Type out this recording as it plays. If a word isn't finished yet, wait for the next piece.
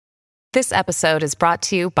This episode is brought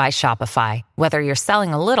to you by Shopify. Whether you're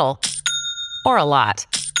selling a little or a lot,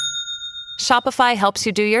 Shopify helps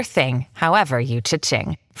you do your thing, however you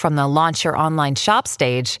cha-ching. From the launch your online shop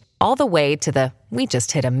stage, all the way to the we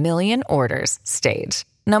just hit 1 million orders stage.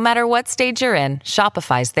 No matter what stage you're in,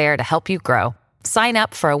 Shopify's there to help you grow. Sign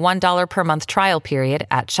up for a $1 per month trial period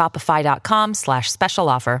at shopify.com/special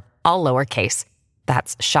offer, all lowercase.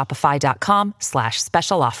 That's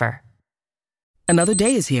shopify.com/special offer. Another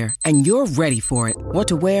day is here, and you're ready for it. What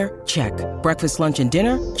to wear? Check. Breakfast, lunch, and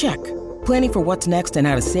dinner? Check. Planning for what's next and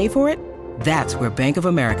how to save for it? That's where Bank of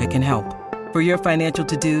America can help. For your financial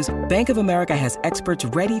to-dos, Bank of America has experts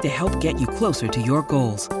ready to help get you closer to your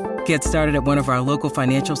goals. Get started at one of our local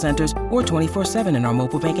financial centers or 24/7 in our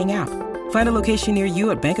mobile banking app. Find a location near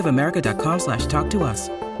you at bankofamerica.com/talktous.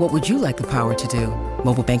 What would you like the power to do?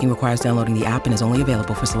 Mobile banking requires downloading the app and is only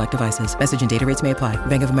available for select devices. Message and data rates may apply.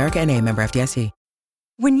 Bank of America N.A., member FDIC.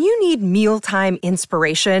 When you need mealtime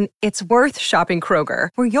inspiration, it's worth shopping Kroger,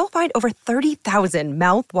 where you'll find over 30,000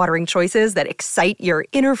 mouth-watering choices that excite your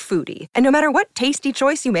inner foodie. And no matter what tasty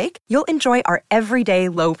choice you make, you'll enjoy our everyday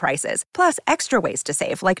low prices, plus extra ways to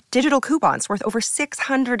save, like digital coupons worth over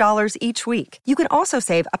 $600 each week. You can also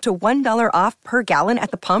save up to $1 off per gallon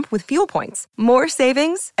at the pump with fuel points. More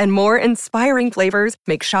savings and more inspiring flavors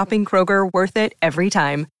make shopping Kroger worth it every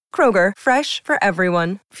time. Kroger, fresh for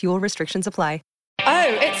everyone. Fuel restrictions apply.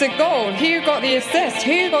 Oh, it's a goal. Who got the assist?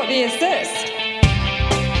 Who got the assist?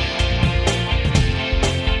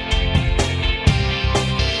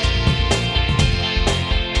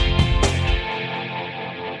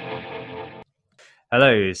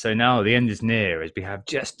 Hello, so now the end is near as we have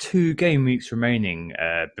just 2 game weeks remaining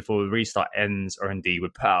before the restart ends, or indeed we're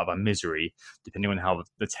put out of our misery, depending on how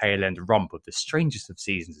the tail end rump of the strangest of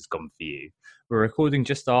seasons has gone for you. We're recording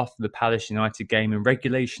just after the Palace United game in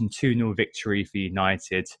regulation 2-0 victory for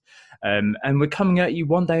United, and we're coming at you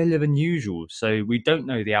one day earlier than usual, so we don't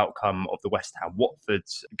know the outcome of the West Ham Watford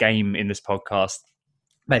game in this podcast.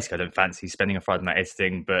 Basically, I don't fancy spending a Friday night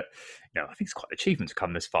editing, but I think it's quite an achievement to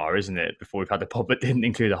come this far, isn't it? Before we've had a pod that didn't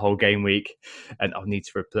include a whole game week, and I'll need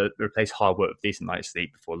to replace hard work with a decent night's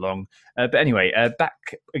sleep before long. But anyway,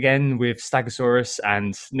 back again with Stagosaurus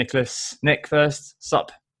and Nicholas. Nick first,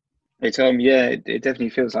 sup? Hey Tom, yeah, it definitely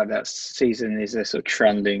feels like that season is a sort of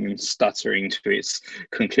trundling and stuttering to its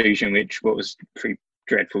conclusion, which what was pretty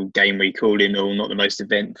dreadful game week all in all, not the most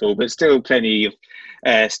eventful, but still plenty of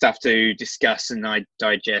stuff to discuss and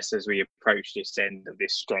digest as we approach this end of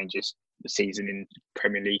this strangest season in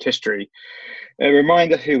Premier League history. A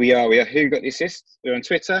reminder who we are. We are Who Got the Assist. We're on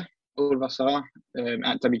Twitter. All of us are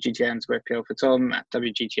at WGT_FPL for Tom, at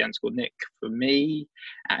WGT_Nick for me,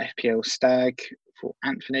 at FPL Stag for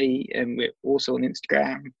Anthony, and we're also on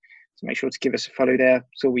Instagram. So make sure to give us a follow there.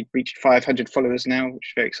 So we've reached 500 followers now, which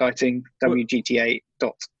is very exciting. WGTA.FPL.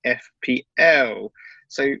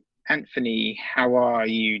 So Anthony, how are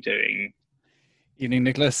you doing? Evening,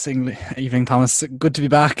 Nicholas. Evening, Thomas. Good to be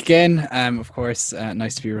back again. Of course,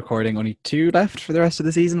 nice to be recording. Only 2 left for the rest of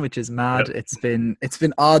the season, which is mad. Yep. It's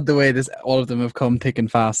been odd the way all of them have come thick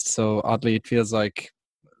and fast. So oddly, it feels like,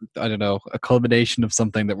 I don't know, a culmination of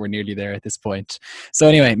something that we're nearly there at this point. So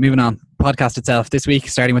anyway, moving on. Podcast itself this week,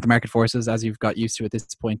 starting with the market forces, as you've got used to at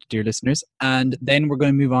this point, dear listeners. And then we're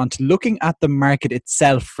going to move on to looking at the market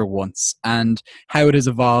itself for once and how it has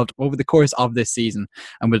evolved over the course of this season.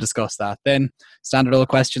 And we'll discuss that. Then standard old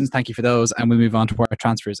questions. Thank you for those. And we'll move on to our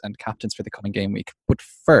transfers and captains for the coming game week. But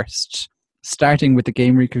first, starting with the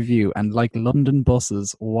game week review, and like London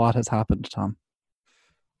buses, what has happened, Tom?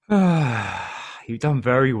 You've done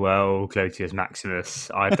very well, Clotius Maximus.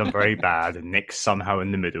 I've done very bad, and Nick's somehow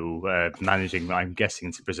in the middle, managing, I'm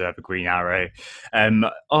guessing, to preserve a green arrow.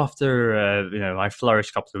 After I flourished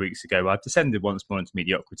a couple of weeks ago, I've descended once more into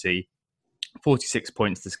mediocrity. 46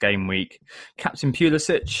 points this game week. Captain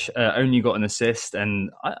Pulisic only got an assist, and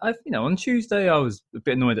I on Tuesday I was a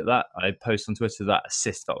bit annoyed at that. I posted on Twitter that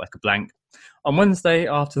assist felt like a blank. On Wednesday,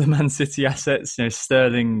 after the Man City assets,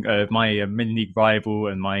 Sterling, my mini-league rival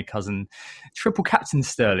and my cousin, triple captain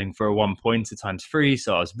Sterling for a 1 pointer times 3.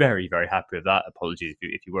 So I was very, very happy with that. Apologies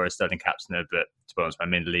if you were a Sterling captainer, but to be honest, my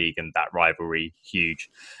mini-league and that rivalry, huge.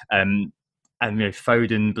 And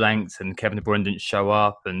Foden blanked and Kevin De Bruyne didn't show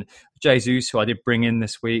up. And Jesus, who I did bring in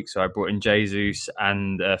this week, so I brought in Jesus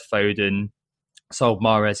and Foden. Sold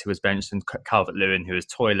Mahrez, who was benched, and Calvert-Lewin, who was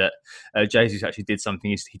toilet. Jesus actually did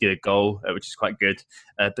something. He did a goal, which is quite good.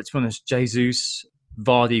 But to be honest, Jesus,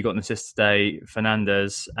 Vardy got an assist today,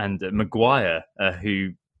 Fernandes, and Maguire,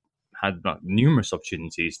 who had numerous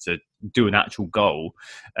opportunities to do an actual goal.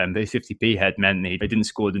 But 50p head meant they didn't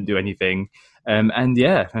score, didn't do anything. And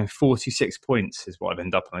yeah, 46 points is what I've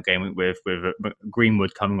ended up on a game week with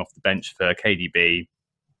Greenwood coming off the bench for KDB.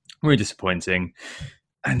 Really disappointing.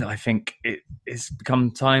 And I think it's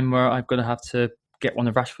become time where I'm going to have to get one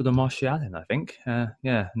of Rashford or Martial in, I think.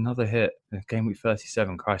 Another hit. Game week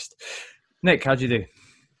 37, Christ. Nick, how'd you do?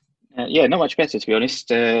 Yeah, not much better, to be honest.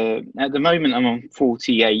 At the moment, I'm on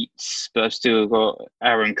 48, but I've still got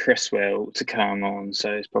Aaron Cresswell to come on,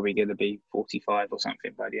 so it's probably going to be 45 or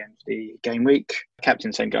something by the end of the game week.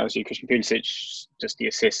 Captain, same guy as you, Christian Pulisic, just the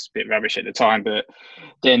assists, a bit rubbish at the time, but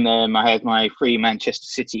then I had my 3 Manchester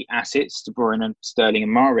City assets, De Bruyne, and Sterling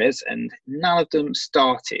and Mahrez, and none of them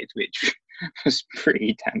started, which was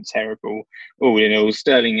pretty damn terrible. All in all,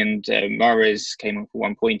 Sterling and Mahrez came on for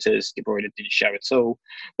 1-pointers. De Bruyne didn't show at all.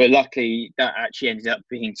 But luckily, that actually ended up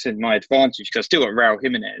being to my advantage because I still got Raul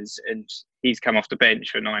Jimenez and he's come off the bench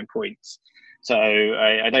for 9 points. So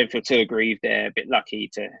I don't feel too aggrieved there. A bit lucky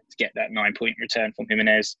to get that 9-point return from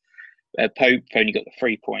Jimenez. Pope only got the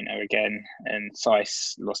 3-pointer again, and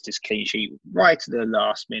Saiss lost his clean sheet right at the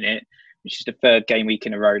last minute, which is the 3rd game week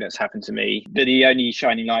in a row that's happened to me. But the only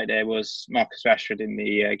shining light there was Marcus Rashford in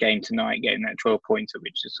the game tonight, getting that 12-pointer,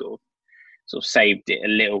 which has sort of saved it a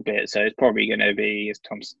little bit. So it's probably going to be, as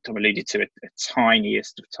Tom alluded to, a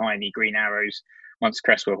tiniest of tiny green arrows once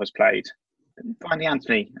Cresswell has played. And finally,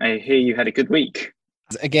 Anthony, I hear you had a good week.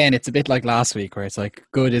 Again, it's a bit like last week where it's like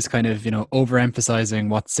good is kind of, overemphasizing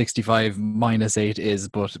what 65 minus 8 is,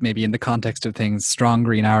 but maybe in the context of things, strong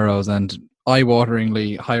green arrows and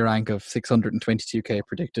eye-wateringly high rank of 622k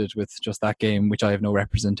predicted with just that game, which I have no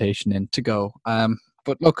representation in, to go.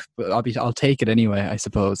 But look, I'll take it anyway, I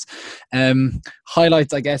suppose.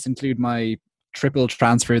 Highlights, I guess, include my triple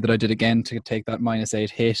transfer that I did again to take that -8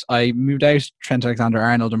 hit. I moved out Trent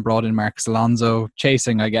Alexander-Arnold and brought in Marcos Alonso,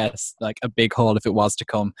 chasing, I guess, like a big haul if it was to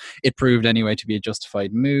come. It proved anyway to be a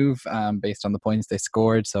justified move based on the points they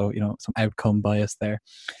scored. So, some outcome bias there.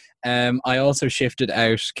 I also shifted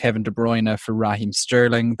out Kevin De Bruyne for Raheem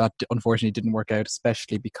Sterling. That unfortunately didn't work out,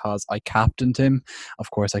 especially because I captained him.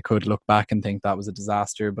 Of course, I could look back and think that was a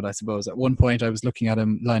disaster, but I suppose at one point I was looking at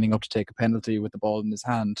him lining up to take a penalty with the ball in his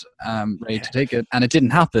hand, ready to take it, and it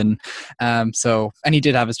didn't happen. And he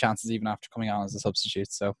did have his chances even after coming on as a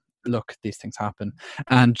substitute. So look, these things happen.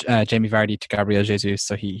 And Jamie Vardy to Gabriel Jesus,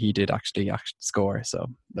 so he did actually score. So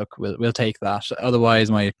look, we'll take that.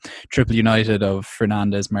 Otherwise, my triple United of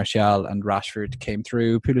Fernandes, Martial and Rashford came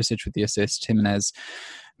through. Pulisic with the assist, Jimenez,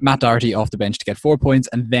 Matt Doherty off the bench to get 4 points,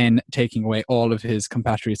 and then taking away all of his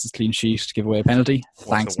compatriots' clean sheet to give away a penalty.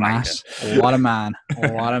 Thanks, Matt. What a man.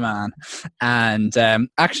 What a man. And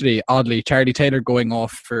actually, oddly, Charlie Taylor going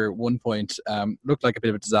off for 1 point looked like a bit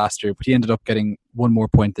of a disaster, but he ended up getting 1 more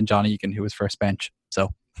point than John Egan, who was first bench. So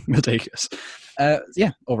we'll take it.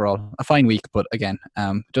 Overall, a fine week, but again,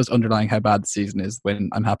 just underlying how bad the season is when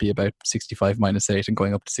I'm happy about 65 minus 8 and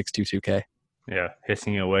going up to 622k. Yeah,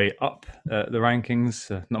 hitting your way up the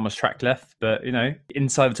rankings. Not much track left, but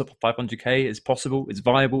inside the top of 500k is possible. It's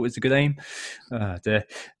viable. It's a good aim. Dear.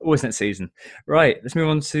 Always next season. Right, let's move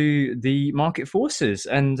on to the market forces.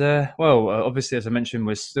 And obviously, as I mentioned,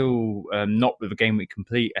 we're still not with a game week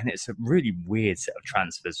complete, and it's a really weird set of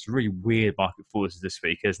transfers. Really weird market forces this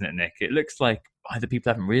week, isn't it, Nick? It looks like either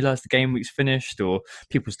people haven't realised the game week's finished, or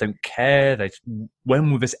people just don't care.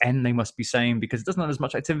 When will this end? They must be saying, because it doesn't have as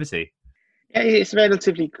much activity. Yeah, it's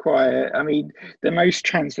relatively quiet. I mean, the most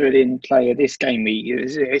transferred in player this game week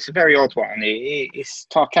it's a very odd one. It's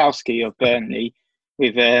Tarkowski of Burnley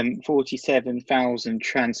with 47,000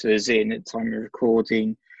 transfers in at the time of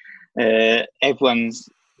recording. Everyone's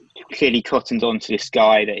clearly cottoned on to this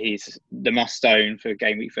guy that he's the must-own for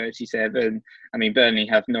game week 37. I mean, Burnley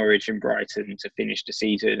have Norwich and Brighton to finish the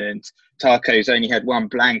season, and Tarko's only had 1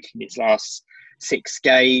 blank in its last 6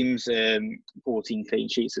 games, 14 clean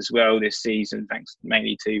sheets as well this season, thanks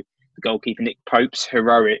mainly to the goalkeeper Nick Pope's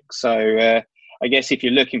heroic. So I guess if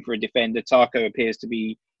you're looking for a defender, Tarko appears to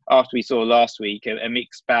be, after we saw last week, a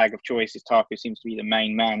mixed bag of choices. Tarko seems to be the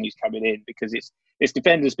main man who's coming in because it's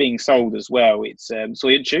defenders being sold as well. It's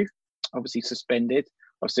Soyuncu, obviously suspended.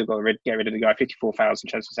 I've still got to get rid of the guy. 54,000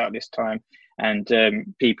 transfers out this time, and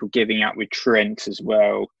people giving out with Trent as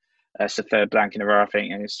well. It's the 3rd blank in a row, I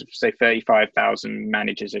think, and it's say 35,000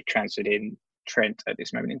 managers have transferred in Trent at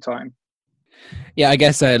this moment in time. Yeah, I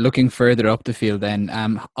guess looking further up the field then,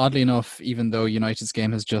 oddly enough, even though United's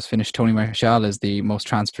game has just finished, Tony Martial is the most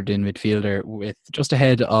transferred in midfielder, with just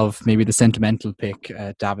ahead of maybe the sentimental pick,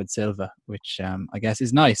 David Silva, which I guess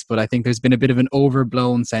is nice, but I think there's been a bit of an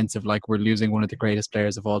overblown sense of like we're losing one of the greatest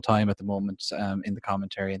players of all time at the moment in the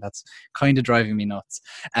commentary, and that's kind of driving me nuts.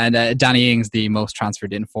 And Danny Ings, the most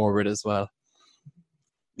transferred in forward as well.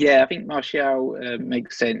 Yeah, I think Martial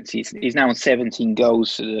makes sense. He's now on 17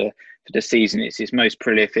 goals for the season. It's his most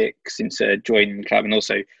prolific since joining the club, and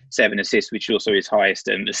also 7 assists, which is also his highest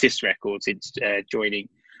assist record since joining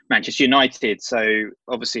Manchester United. So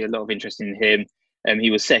obviously a lot of interest in him. He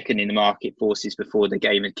was second in the market forces before the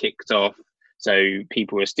game had kicked off. So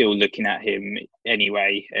people were still looking at him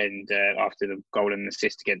anyway. And after the goal and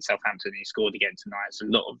assist against Southampton, he scored again tonight. So a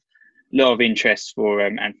lot of interest for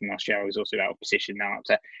Anthony Martial, who's also out of position now, up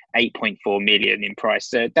to 8.4 million in price.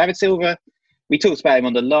 David Silva, we talked about him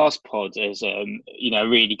on the last pod as a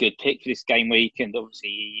really good pick for this game week, and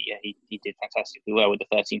obviously he did fantastically well with the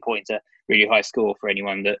 13 points, a really high score for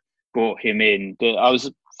anyone that brought him in. But I was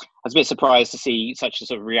a bit surprised to see such a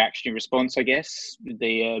sort of reactionary response. I guess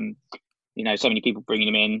so many people bringing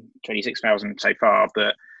him in, 26,000 so far,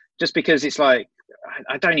 but just because it's like,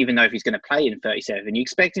 I don't even know if he's going to play in 37. You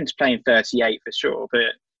expect him to play in 38 for sure, but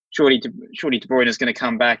surely De Bruyne is going to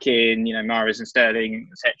come back in, Mahrez and Sterling,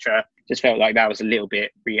 etc. Just felt like that was a little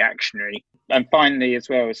bit reactionary. And finally, as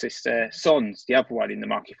well, as this Son's, the other one in the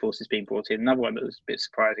market forces being brought in, another one that was a bit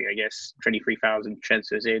surprising, I guess. 23,000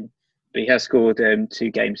 transfers in, but he has scored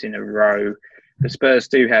 2 games in a row. The Spurs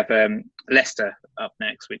do have Leicester up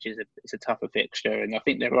next, which is a tougher fixture, and I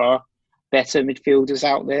think there are better midfielders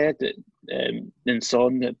out there than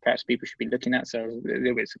Son that perhaps people should be looking at. So I was a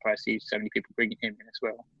little bit surprised to see so many people bringing him in as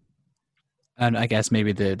well. And I guess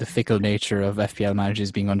maybe the fickle nature of FPL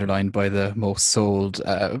managers being underlined by the most sold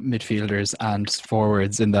midfielders and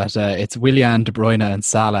forwards, in that it's Willian, De Bruyne and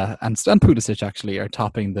Salah and Pulisic actually are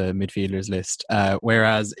topping the midfielders list.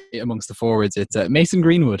 Whereas amongst the forwards, it's Mason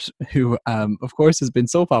Greenwood, who of course has been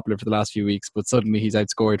so popular for the last few weeks, but suddenly he's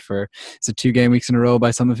outscored for 2 game weeks in a row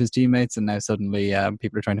by some of his teammates. And now suddenly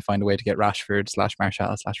people are trying to find a way to get Rashford /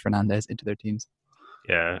 Martial / Fernandes into their teams.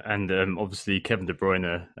 Yeah, and obviously Kevin De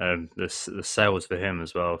Bruyne, the sales for him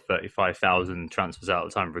as well, 35,000 transfers out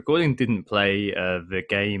of time of recording, didn't play the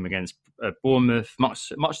game against Bournemouth, much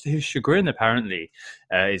to his chagrin, apparently.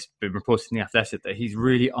 It's been reported in The Athletic that he's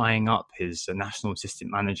really eyeing up his national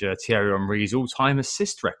assistant manager Thierry Henry's all-time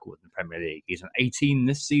assist record in the Premier League. He's on 18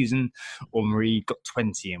 this season. Henry got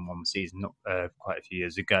 20 in one season, not quite a few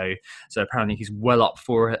years ago. So apparently he's well up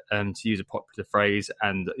for it, to use a popular phrase.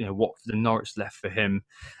 And Watford and Norwich left for him.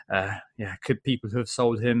 Could people who have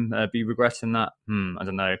sold him be regretting that? I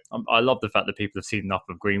don't know. I love the fact that people have seen enough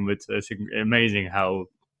of Greenwood. It's amazing how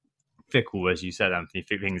fickle, as you said, Anthony,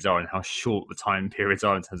 things are, and how short the time periods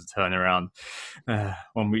are in terms of turnaround.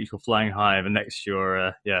 1 week you're flying high, the next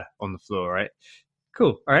you're on the floor, right?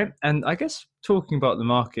 Cool. All right. And I guess talking about the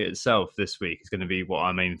market itself this week is going to be what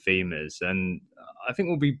our main theme is. And I think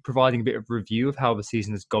we'll be providing a bit of review of how the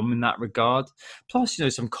season has gone in that regard. Plus,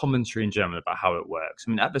 some commentary in general about how it works.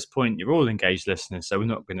 I mean, at this point, you're all engaged listeners, so we're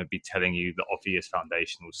not going to be telling you the obvious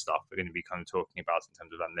foundational stuff. We're going to be kind of talking about it in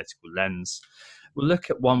terms of analytical lens. We'll look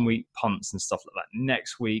at 1 week punts and stuff like that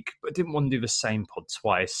next week, but didn't want to do the same pod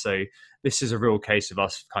twice. So this is a real case of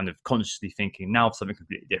us kind of consciously thinking now of something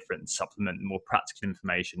completely different, supplement more practical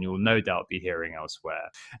information you'll no doubt be hearing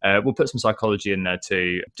elsewhere. We'll put some psychology in there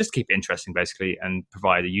too, just keep it interesting basically, and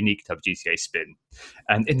provide a unique type of GTA spin.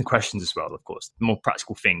 And in the questions as well, of course, the more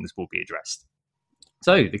practical things will be addressed.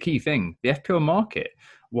 So the key thing, the FPL market.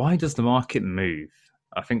 Why does the market move?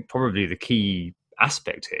 I think probably the key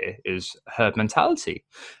aspect here is herd mentality.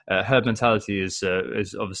 Herd mentality is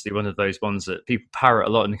obviously one of those ones that people parrot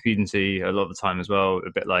a lot in the community a lot of the time as well,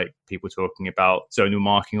 a bit like people talking about zonal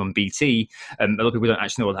marking on BT. A lot of people don't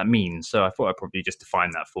actually know what that means, so I thought I'd probably just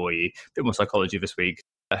define that for you. A bit more psychology this week.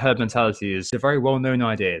 Herd mentality is a very well-known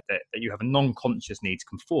idea that you have a non-conscious need to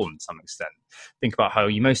conform to some extent. Think about how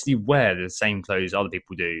you mostly wear the same clothes other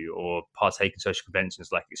people do, or partake in social conventions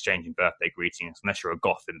like exchanging birthday greetings, unless you're a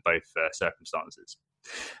goth in both circumstances.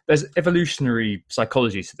 There's evolutionary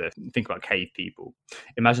psychology to this. Think about cave people.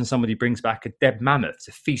 Imagine somebody brings back a dead mammoth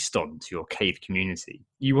to feast on to your cave community.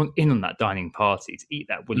 You want in on that dining party to eat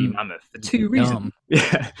that woolly mammoth for 2 reasons.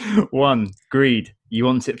 One, greed. You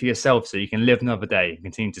want it for yourself so you can live another day and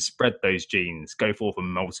continue to spread those genes, go forth and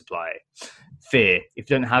multiply. Fear. If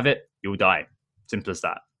you don't have it, you'll die. Simple as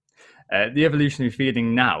that. The evolutionary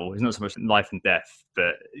feeling now is not so much life and death,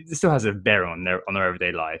 but it still has a bearing on their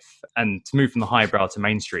everyday life. And to move from the highbrow to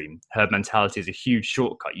mainstream, herd mentality is a huge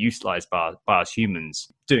shortcut utilised by us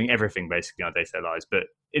humans, doing everything basically in our day-to-day lives, but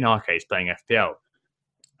in our case, playing FPL.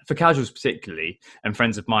 For casuals particularly, and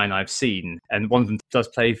friends of mine I've seen, and one of them does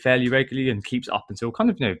play fairly regularly and keeps up until kind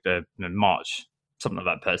of March, something like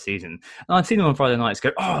that per season. And I've seen him on Friday nights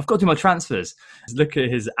go, I've got to do my transfers. Look at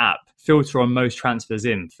his app, filter on most transfers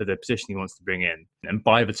in for the position he wants to bring in, and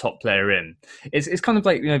buy the top player in. It's kind of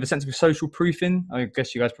like, the sense of social proofing. I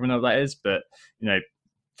guess you guys probably know what that is, but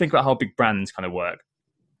think about how big brands kind of work.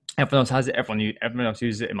 Everyone else has it, everyone else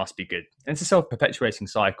uses it, it must be good. And it's a self-perpetuating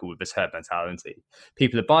cycle with this herd mentality.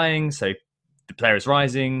 People are buying, so the player is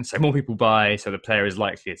rising, so more people buy, so the player is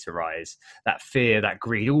likely to rise. That fear, that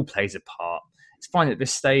greed all plays a part. It's fine at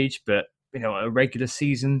this stage, but a regular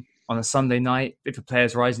season on a Sunday night, if a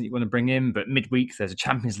player's rising that you want to bring in, but midweek there's a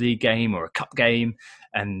Champions League game or a cup game,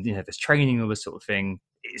 and there's training, all this sort of thing,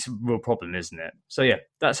 it's a real problem, isn't it? So yeah,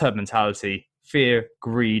 that's herd mentality, fear,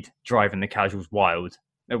 greed, driving the casuals wild.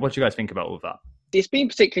 What do you guys think about all of that? It's been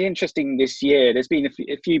particularly interesting this year. There's been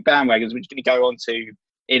a few bandwagons which we're going to go on to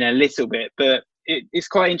in a little bit, but it's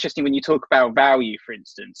quite interesting when you talk about value, for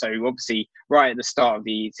instance. So obviously, right at the start of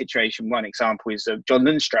the situation, one example is John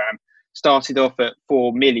Lundstram started off at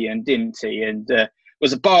 4 million, didn't he? And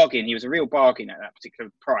was a bargain. He was a real bargain at that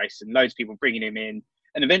particular price, and loads of people bringing him in.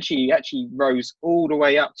 And eventually, he actually rose all the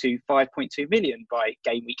way up to 5.2 million by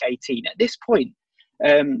game week 18. At this point,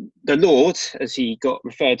 the Lord, as he got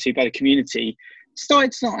referred to by the community,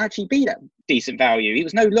 started to not actually be that decent value. He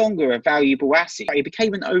was no longer a valuable asset. He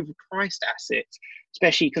became an overpriced asset,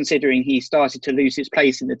 especially considering he started to lose his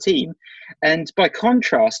place in the team. And by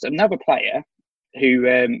contrast, another player who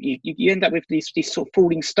you end up with these sort of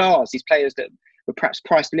falling stars, these players that were perhaps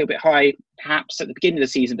priced a little bit high, perhaps at the beginning of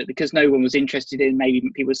the season, but because no one was interested in, maybe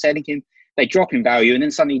people were selling him, they drop in value, and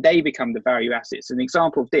then suddenly they become the value assets. An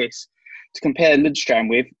example of this, to compare Lundstram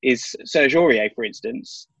with, is Serge Aurier, for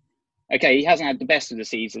instance. Okay, he hasn't had the best of the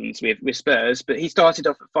seasons with Spurs, but he started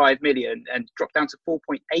off at 5 million and dropped down to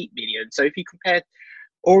 4.8 million. So if you compare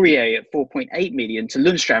Aurier at 4.8 million to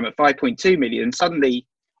Lundstram at 5.2 million, suddenly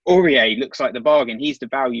Aurier looks like the bargain. He's the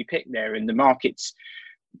value pick there, and the market's,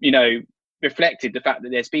 reflected the fact that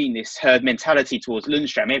there's been this herd mentality towards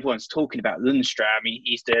Lundstram. Everyone's talking about Lundstram.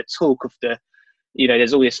 He's the talk of the,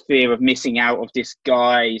 there's all this fear of missing out of this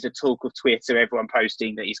guy. He's a talk of Twitter, everyone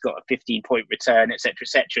posting that he's got a 15-point return, etc.,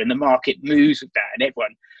 etc. And the market moves with that, and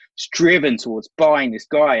everyone's driven towards buying this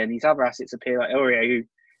guy. And these other assets appear like Aurier, who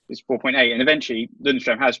is 4.8. And eventually,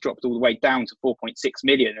 Lundstram has dropped all the way down to 4.6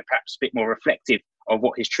 million, and perhaps a bit more reflective of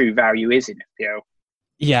what his true value is in FPL.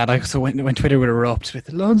 Yeah, so when Twitter would erupt with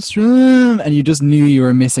Lundstram, and you just knew you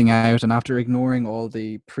were missing out, and after ignoring all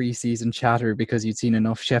the pre-season chatter because you'd seen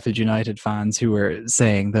enough Sheffield United fans who were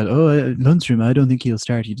saying that, Lundstram, I don't think he'll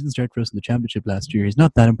start. He didn't start for us in the Championship last year. He's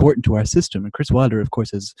not that important to our system. And Chris Wilder, of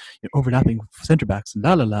course, has overlapping centre-backs and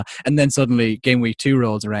la-la-la. And then suddenly game week 2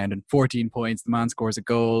 rolls around and 14 points, the man scores a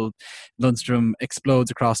goal. Lundstram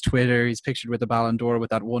explodes across Twitter. He's pictured with a Ballon d'Or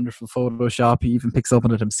with that wonderful Photoshop. He even picks up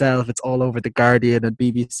on it himself. It's all over The Guardian and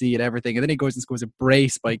BBC and everything, and then he goes and scores a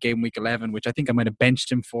brace by game week 11, which I think I might have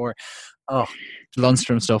benched him for.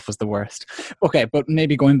 Lundstram stuff was the worst. Okay, but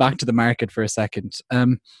maybe going back to the market for a second,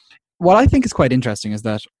 what I think is quite interesting is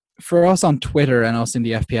that for us on Twitter and us in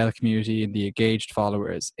the FPL community and the engaged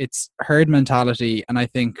followers, it's herd mentality, and I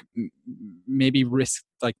think maybe risk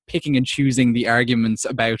like picking and choosing the arguments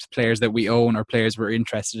about players that we own or players we're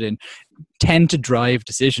interested in tend to drive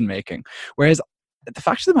decision making, whereas the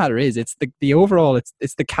fact of the matter is, it's the overall,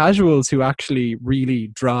 it's the casuals who actually really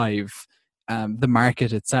drive the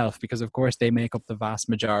market itself, because of course they make up the vast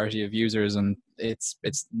majority of users, and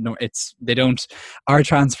our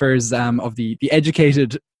transfers of the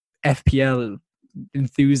educated FPL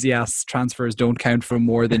enthusiasts transfers don't count for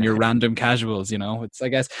more than your random casuals. I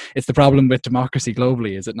guess it's the problem with democracy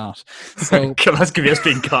globally, is it not? So that's going to be us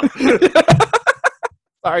being cut.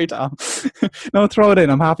 Sorry, Tom. No, throw it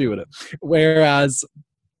in. I'm happy with it. Whereas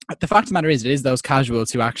the fact of the matter is, it is those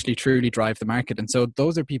casuals who actually truly drive the market. And so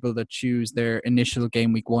those are people that choose their initial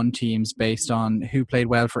game week 1 teams based on who played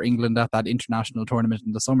well for England at that international tournament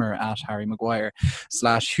in the summer at Harry Maguire,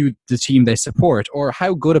 / who the team they support, or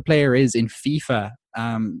how good a player is in FIFA.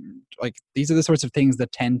 These are the sorts of things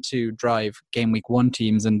that tend to drive game week 1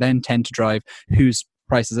 teams, and then tend to drive whose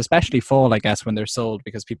prices especially fall, I guess, when they're sold,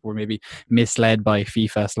 because people were maybe misled by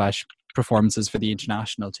FIFA / performances for the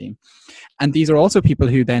international team. And these are also people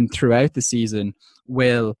who then throughout the season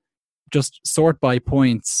will just sort by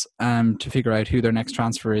points to figure out who their next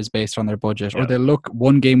transfer is based on their budget, Yeah. or they'll look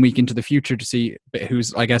one game week into the future to see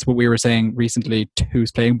who's, I guess what we were saying recently,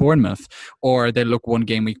 who's playing Bournemouth, or they'll look one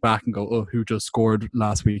game week back and go, oh, who just scored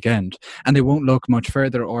last weekend? And they won't look much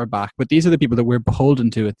further or back. But these are the people that we're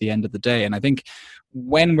beholden to at the end of the day. And I think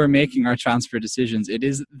when we're making our transfer decisions, it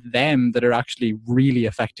is them that are actually really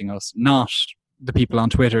affecting us, not the people on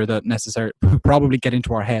Twitter that who probably get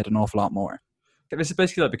into our head an awful lot more. This is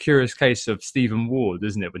basically like the curious case of Stephen Ward,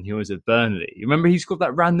 isn't it, when he was at Burnley? You remember he scored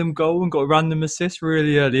that random goal and got a random assist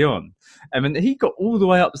really early on? And he got all the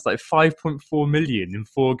way up to like 5.4 million in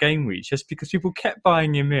 4 game weeks just because people kept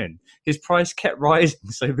buying him in. His price kept rising.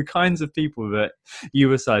 So the kinds of people that you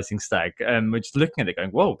were citing, Stag, were just looking at it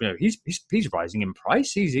going, well, he's rising in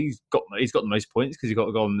price. He's got the most points because he got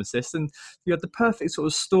a goal and assist. And you had the perfect sort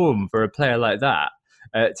of storm for a player like that.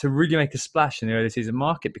 To really make a splash in the early season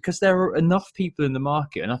market, because there are enough people in the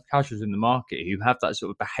market, enough casuals in the market who have that sort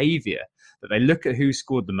of behaviour that they look at who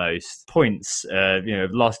scored the most points, the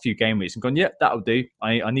last few game weeks and gone, yep, that'll do.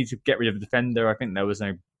 I need to get rid of a defender. I think there was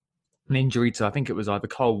an injury to, I think it was either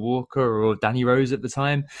Kyle Walker or Danny Rose at the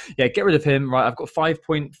time. Yeah, get rid of him. Right, I've got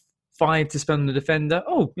 5.5 to spend on the defender.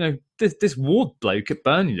 Oh, this Ward bloke at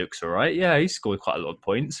Burnley looks all right. Yeah, he scored quite a lot of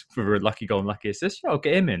points for a lucky goal and lucky assist. Yeah, I'll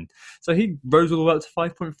get him in. So he rose all the way up to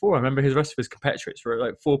 5.4. I remember his rest of his compatriots were at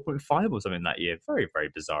like 4.5 or something that year. Very, very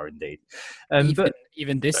bizarre indeed.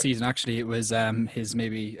 Even this season, actually, it was his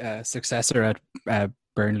maybe successor at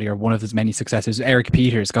Burnley, or one of his many successors, Eric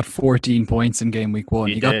Peters, got 14 points in game week 1.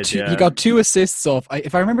 He got 2 assists off,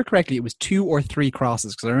 if I remember correctly, it was 2 or 3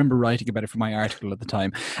 crosses, because I remember writing about it for my article at the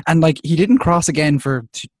time. And he didn't cross again for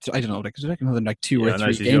I don't know, another 2 or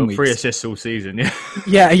 3 game weeks. 3 assists all season.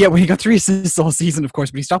 Yeah. Well, he got 3 assists all season, of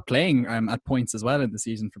course, but he stopped playing at points as well in the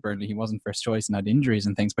season for Burnley. He wasn't first choice and had injuries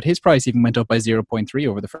and things, but his price even went up by 0.3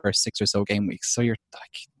 over the first 6 or so game weeks. So you're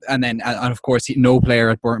and of course, no player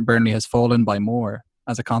at Burnley has fallen by more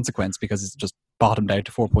as a consequence, because it's just bottomed out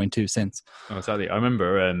to 4.2 since. Oh, exactly. I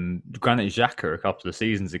remember Granit Xhaka a couple of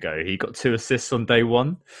seasons ago. He got 2 assists on day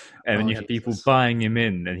 1, and you had people buying him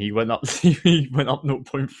in, and he went up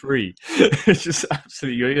 0.3. It's just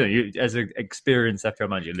absolutely, as an experienced FPL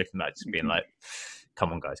manager, looking at that, just being like,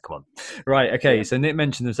 come on, guys, come on. Right, okay, yeah. So Nick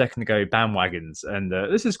mentioned a second ago bandwagons, and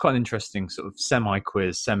this is quite an interesting sort of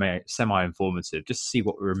semi-quiz, semi-informative, just to see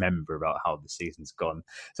what we remember about how the season's gone.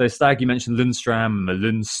 So Stag, you mentioned Lundstram,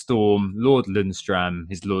 Lundstorm, Lord Lundstram,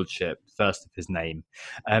 his lordship, first of his name.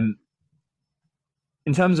 In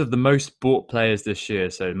terms of the most bought players this year,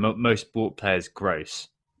 so most bought players gross,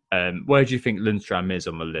 where do you think Lundstram is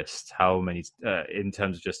on the list? How many, in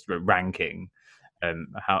terms of just ranking?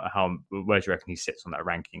 How where do you reckon he sits on that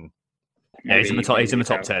ranking? Yeah, he's in the top. He's in the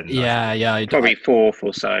top 10. Yeah, probably 4th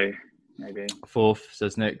or so, maybe 4th,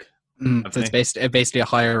 says Nick. So it's basically a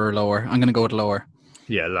higher or lower. I'm going to go with lower.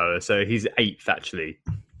 Yeah, lower. So he's 8th actually.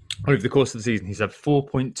 Over the course of the season, he's had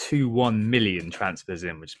 4.21 million transfers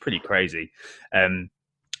in, which is pretty crazy.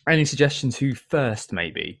 Any suggestions who first,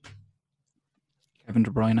 maybe? Kevin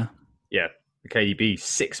De Bruyne. Yeah. KDB,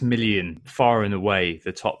 6 million, far and away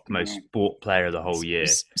the top most bought player of the whole year.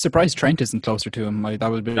 Surprised Trent isn't closer to him.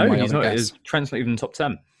 That would be my other guess. Trent's not even top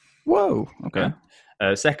 10. Whoa, okay.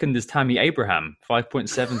 Yeah. Second is Tammy Abraham,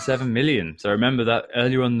 5.77 million. So I remember that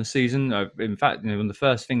earlier on in the season. In fact, one of the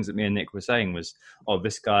first things that me and Nick were saying was,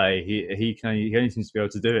 this guy, he only seems to be able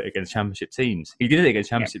to do it against championship teams. He did it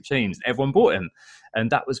against championship teams. Everyone bought him.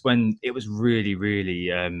 And that was when it was really,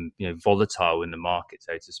 really volatile in the market,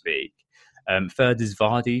 so to speak. Third is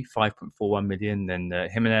Vardy, 5.41 million. Then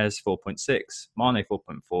Jimenez, 4.6. Mane,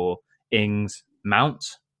 4.4. Ings, Mount,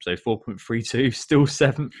 so 4.32, still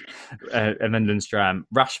 7th. And then Lundstram,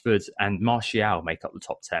 Rashford, and Martial make up the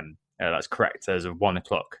top 10. That's correct as of 1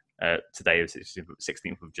 o'clock today,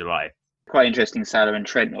 16th of July. Quite interesting, Salah and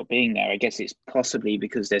Trent not being there. I guess it's possibly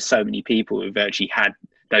because there's so many people who've actually had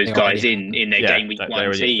those guys in their game week 1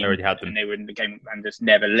 team. They already had them. And they were in the game and just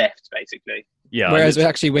never left, basically. Yeah. Whereas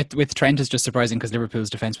actually with Trent, it's just surprising because Liverpool's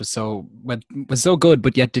defence was so good,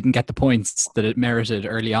 but yet didn't get the points that it merited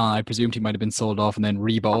early on. I presumed he might have been sold off and then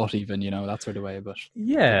rebought, even that sort of way. But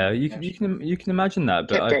yeah, you can imagine that.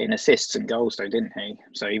 But he kept getting assists and goals though, didn't he?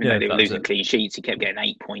 So even though they were losing clean sheets, he kept getting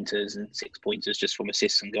 8 pointers and 6 pointers just from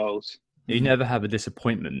assists and goals. You never have a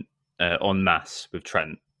disappointment en masse with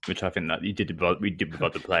Trent, which I think that we did with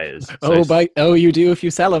other players. So you do if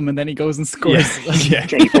you sell him and then he goes and scores. Yeah.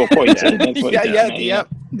 24 points.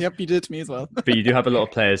 Yep, you did it to me as well. But you do have a lot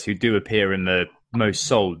of players who do appear in the most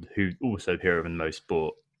sold, who also appear in the most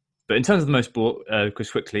bought. But in terms of the most bought,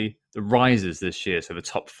 because quickly, the risers this year, so the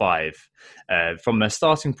top 5, from their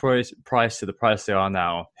starting price to the price they are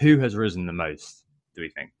now, who has risen the most, do we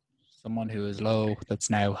think? Someone who is low that's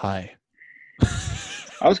now high.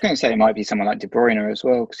 I was going to say it might be someone like De Bruyne as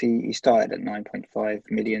well, because he started at 9.5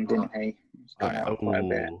 million, didn't he? He's gone out quite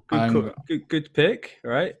a bit. Good pick,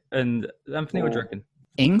 right? And Anthony, what do you reckon?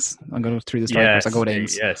 Ings? I'm going through the strikers. I'll go with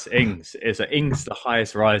Ings. Yes, Ings. Ings the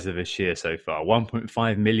highest riser this year so far.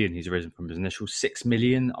 1.5 million he's risen from his initial 6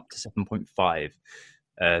 million up to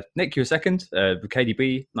 7.5. Nick, you're second.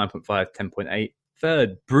 KDB, 9.5, 10.8.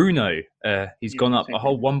 Third, Bruno. He's gone up a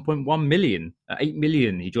whole 1.1 million. 8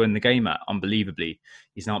 million he joined the game at, unbelievably.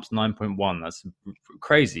 He's now up to 9.1. That's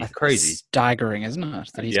crazy. Staggering, isn't it?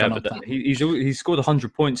 That he's gone up he's scored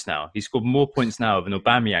 100 points now. He's scored more points now than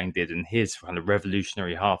Aubameyang did in his kind of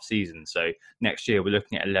revolutionary half season. So next year we're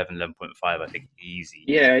looking at 11.5, I think, easy.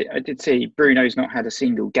 Yeah, I did see Bruno's not had a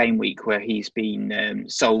single game week where he's been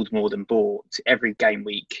sold more than bought. Every game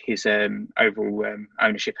week his overall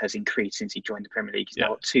ownership has increased since he joined the Premier League. He's now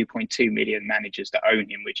got 2.2 million managers that own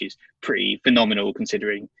him, which is pretty phenomenal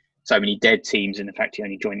considering so many dead teams and the fact he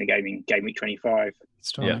only joined the game in game week 25.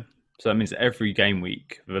 Yeah. So that means that every game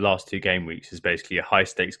week, the last 2 game weeks, is basically a high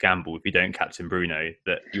stakes gamble. If you don't captain Bruno,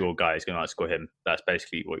 that your guy is going to outscore him. That's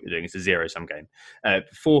basically what you're doing. It's a zero-sum game.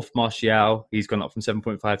 Fourth, Martial. He's gone up from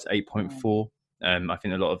 7.5 to 8.4. I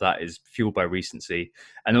think a lot of that is fueled by recency.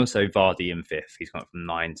 And also Vardy in fifth. He's gone up from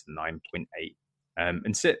 9 to 9.8.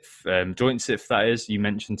 And sixth, joint sixth, that is, you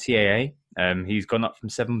mentioned TAA. He's gone up from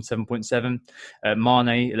 7.7. Mane,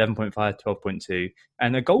 11.5, 12.2.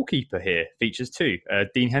 And a goalkeeper here features too.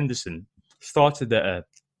 Dean Henderson started at a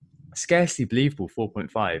scarcely believable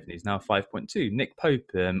 4.5 and he's now 5.2. Nick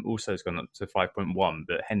Pope also has gone up to 5.1,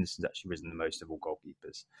 but Henderson's actually risen the most of all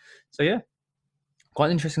goalkeepers. So yeah, quite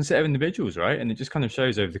an interesting set of individuals, right? And it just kind of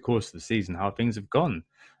shows over the course of the season how things have gone.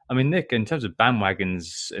 I mean, Nick, in terms of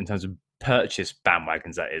bandwagons, in terms of purchase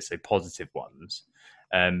bandwagons, that is, so positive ones,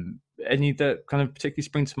 any that kind of particularly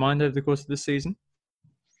spring to mind over the course of this season?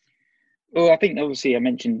 Well, I think obviously I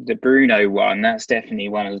mentioned the Bruno one. That's definitely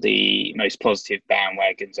one of the most positive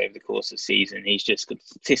bandwagons over the course of the season. He's just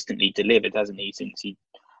consistently delivered, hasn't he, since he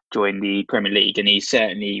joined the Premier League? And he's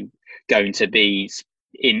certainly going to be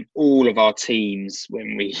in all of our teams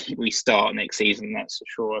when we start next season, that's for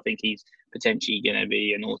sure. I think he's potentially going to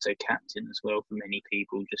be an auto captain as well for many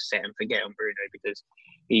people. Just set and forget on Bruno because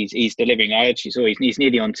he's delivering. I actually saw he's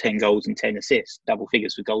nearly on 10 goals and 10 assists, double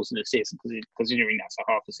figures for goals and assists. Considering that's a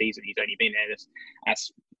half a season he's only been there,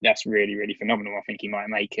 that's really, really phenomenal. I think he might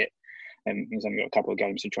make it. He's only got a couple of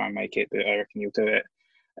games to try and make it, but I reckon he'll do it.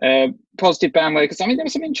 Positive bandwagon, because I mean there were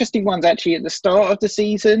some interesting ones actually at the start of the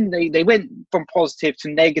season. They went from positive to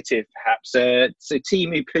negative perhaps. So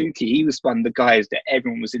Teemu Pukki, he was one of the guys that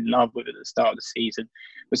everyone was in love with at the start of the season,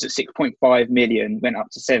 was at 6.5 million, went up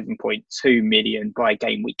to 7.2 million by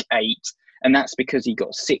game week 8, and that's because he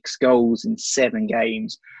got 6 goals in 7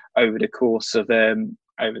 games over the course of the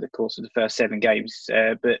first 7 games.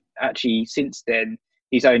 But actually since then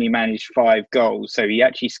he's only managed 5 goals. So he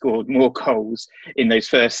actually scored more goals in those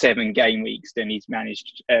first 7 game weeks than he's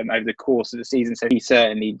managed over the course of the season. So he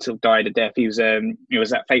certainly sort of died a death. He was, it was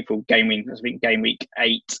that fateful game week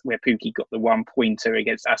 8, where Pukki got the 1 pointer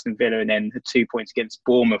against Aston Villa and then the 2 points against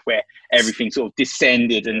Bournemouth, where everything sort of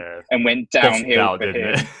descended and went downhill for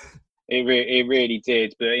him. It really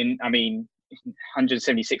did. But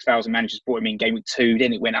 176,000 managers brought him in game week 2.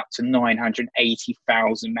 Then it went up to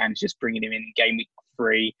 980,000 managers bringing him in game week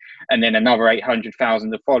 3, and then another 800,000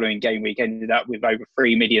 the following game week. Ended up with over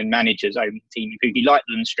 3 million managers owning Teemu Pukki, like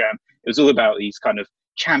Lundstram. It was all about these kind of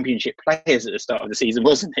championship players at the start of the season,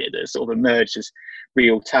 wasn't it? That sort of emerged as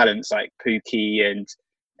real talents like Pukki and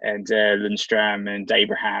Lundstram and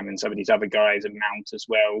Abraham and some of these other guys, and Mount as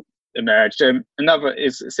well emerged. Another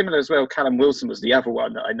is similar as well. Callum Wilson was the other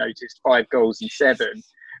one that I noticed, 5 goals in 7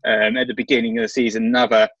 at the beginning of the season.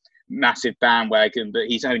 Another massive bandwagon, but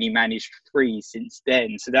he's only managed 3 since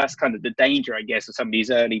then. So that's kind of the danger, I guess, of some of these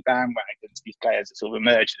early bandwagons, these players that sort of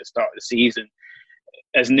emerged at the start of the season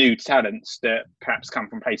as new talents that perhaps come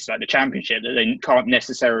from places like the Championship, that they can't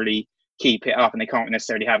necessarily keep it up and they can't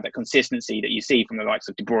necessarily have that consistency that you see from the likes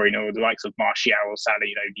of De Bruyne or the likes of Martial or Salah,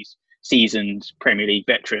 these seasoned Premier League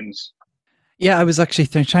veterans. Yeah, I was actually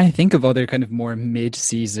trying to think of other kind of more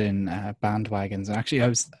mid-season bandwagons. And actually,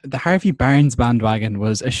 the Harvey Barnes bandwagon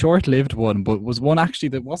was a short-lived one, but was one actually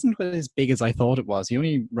that wasn't quite as big as I thought it was. He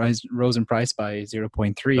only rose in price by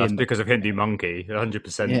 0.3. That's because of Hindu Monkey,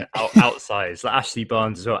 100% Yeah. outsized. Like Ashley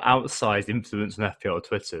Barnes as well, outsized influence on FPL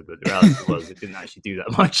Twitter, but the reality was it didn't actually do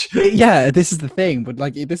that much. Yeah, this is the thing. But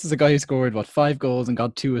like, this is a guy who scored 5 goals and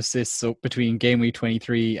got 2 assists between game week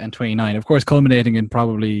 23 and 29. Of course, culminating in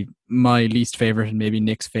probably my least favorite and maybe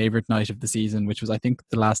Nick's favorite night of the season, which was I think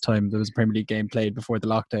the last time there was a Premier League game played before the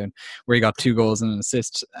lockdown, where he got 2 goals and an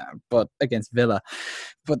assist, but against Villa.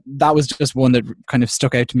 But that was just one that kind of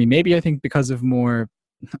stuck out to me. Maybe I think because of more.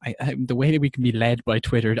 The way that we can be led by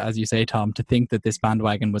Twitter, as you say, Tom, to think that this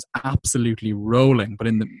bandwagon was absolutely rolling, but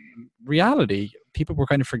in the reality, people were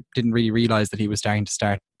kind of didn't really realize that he was starting to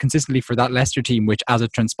start consistently for that Leicester team, which, as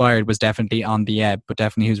it transpired, was definitely on the ebb, but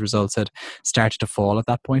definitely whose results had started to fall at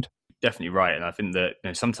that point. Definitely right, and I think that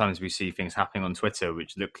sometimes we see things happening on Twitter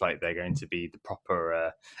which look like they're going to be the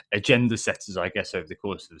proper agenda setters, I guess, over the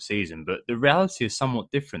course of the season. But the reality is somewhat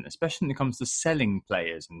different, especially when it comes to selling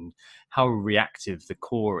players and how reactive the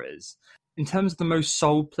core is. In terms of the most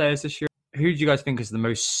sold players this year, who do you guys think is the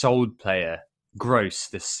most sold player gross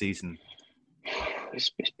this season? It's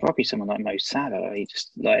probably someone like Mo Salah. He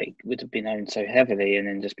just would have been owned so heavily, and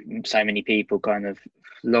then just so many people kind of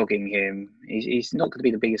flogging him. He's not going to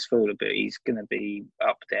be the biggest faller, but he's going to be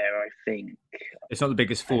up there, I think. It's not the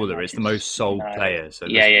biggest faller; it's the most sold player. So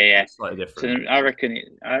yeah, slightly different. So I reckon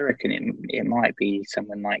it might be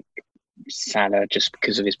someone like Salah, just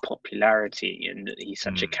because of his popularity and that he's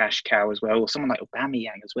such a cash cow as well, or someone like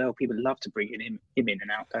Aubameyang as well. People love to bring him in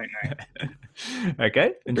and out, don't they?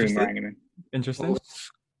 Okay, interesting.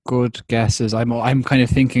 Good guesses. I'm kind of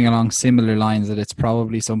thinking along similar lines that it's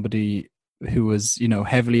probably somebody who was,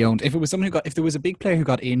 heavily owned. If it was someone if there was a big player who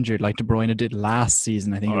got injured, like De Bruyne did last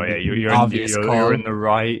season, I think. Oh yeah, you're in the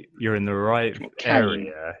right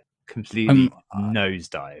area. Completely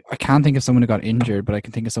nosedive. I can't think of someone who got injured, but I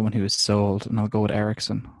can think of someone who was sold, and I'll go with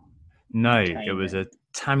Eriksen. No, it was a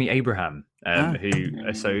Tammy Abraham,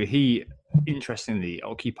 so he interestingly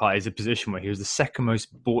occupies a position where he was the second most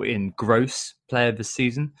bought in gross player this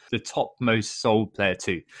season, the top most sold player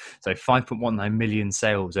too. So 5.19 million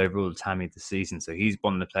sales overall of Tammy this season. So he's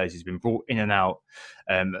one of the players who's been brought in and out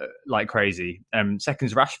like crazy.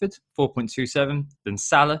 Second's Rashford, 4.27. Then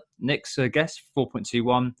Salah, next guest,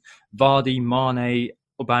 4.21. Vardy, Mane,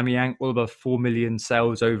 Aubameyang, all above 4 million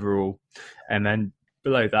sales overall. And then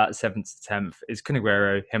below that, 7th to 10th, is Kun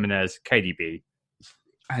Aguero, Jimenez, KDB,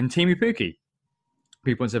 and Teemu Pukki,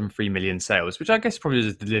 3.73 million sales, which I guess probably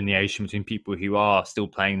is a delineation between people who are still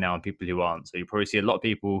playing now and people who aren't. So you probably see a lot of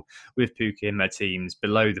people with Pukki in their teams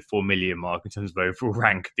below the 4 million mark in terms of overall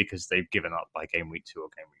rank because they've given up by game week 2 or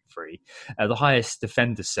game week 3. The highest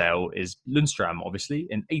defender sale is Lundstram, obviously,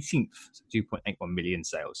 in 18th, so 2.81 million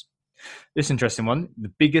sales. This interesting one,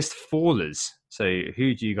 the biggest fallers. So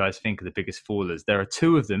who do you guys think are the biggest fallers? There are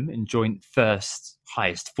 2 of them in joint first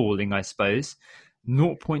highest falling, I suppose.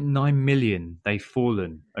 0.9 million they've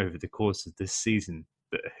fallen over the course of this season.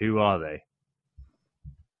 But who are they?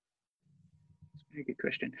 Very good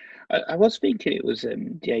question. I was thinking it was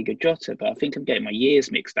Diego Jota, but I think I'm getting my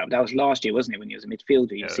years mixed up. That was last year, wasn't it, when he was a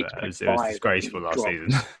midfielder? He was 6.5. It was disgraceful last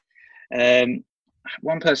season.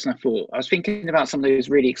 One person I was thinking about some of those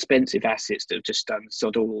really expensive assets that have just done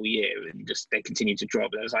sod all year and just they continue to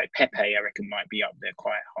drop. There was like Pepe, I reckon, might be up there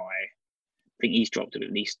quite high. I think he's dropped at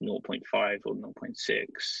least 0.5 or 0.6.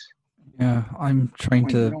 Yeah, I'm trying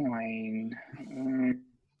 0.9.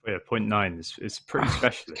 Yeah, 0.9 is pretty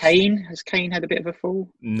specialist. Has Kane had a bit of a fall?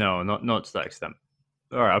 No, not to that extent.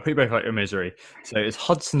 All right, I'll put you both out your misery. So it's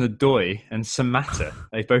Hudson-Odoi and Samatta.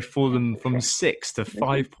 They've both fallen from 6 to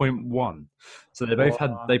 5.1. So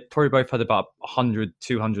they probably both had about 100,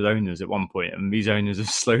 200 owners at one point, and these owners have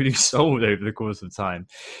slowly sold over the course of time.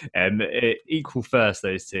 Equal first,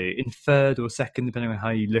 those 2. In third or second, depending on how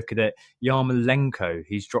you look at it, Yarmolenko.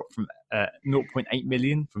 He's dropped from 0.8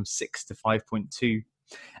 million from 6 to 5.2.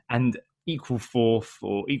 And equal fourth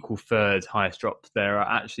or equal third highest drop, there are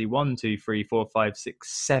actually 1, 2, 3, 4, 5,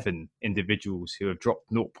 6, 7 individuals who have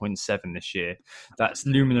dropped 0.7 this year. That's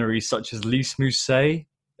luminaries such as Lys Mousset,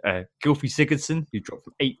 Gylfi Sigurdsson, who dropped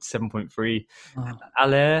from 8 to 7.3,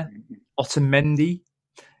 Allaire, Otamendi,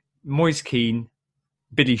 Moise Kean,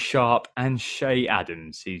 Billy Sharp, and Shay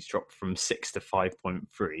Adams. He's dropped from 6 to 5.3.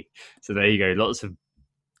 So there you go. Lots of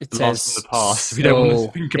It blast says from the past. We don't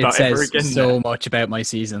want to think about it ever says again. so much about my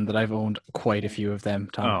season that I've owned quite a few of them,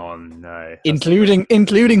 Tom. Oh no! Including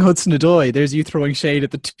Hudson-Odoi. There's you throwing shade at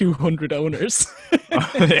the 200 owners.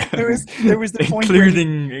 there was the point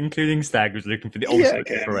including Stag was looking for the ultimate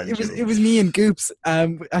differential. It was me and Goops.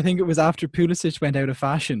 I think it was after Pulisic went out of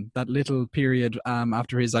fashion, that little period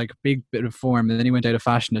after his like big bit of form, and then he went out of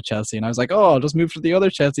fashion at Chelsea, and I was like, oh, I'll just move to the other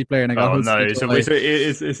Chelsea player, and I got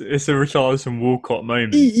Hudson-Odoi. It's a Richarlison Walcott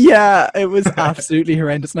moment. Yeah, it was absolutely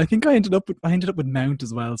horrendous, and I think I ended up with Mount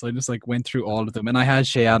as well. So I just like went through all of them, and I had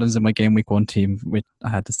Shea Adams in my game week 1 team, which I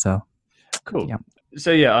had to sell. Cool. Yeah.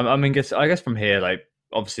 So yeah, I guess from here, like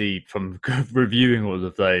obviously from reviewing all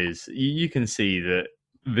of those, you can see that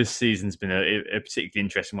this season's been a particularly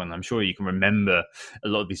interesting one. I'm sure you can remember a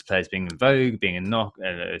lot of these players being in vogue, being in knock,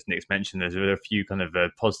 and as Nick's mentioned, there's a few kind of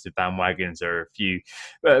positive bandwagons. There are a few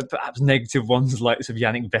perhaps negative ones, like sort of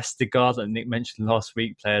Yannick Vestergaard, that Nick mentioned last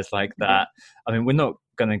week, players like that. I mean, we're not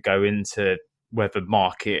going to go into whether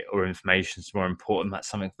market or information is more important. That's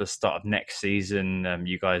something for the start of next season.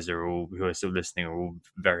 You guys are all, who are still listening, are all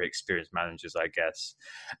very experienced managers, I guess.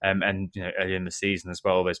 And early in the season as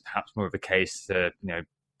well, there's perhaps more of a case to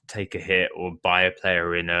take a hit or buy a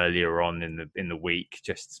player in earlier on in the week,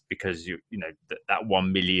 just because that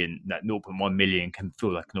 1 million, that 0.1 million can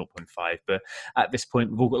feel like 0.5. But at this point,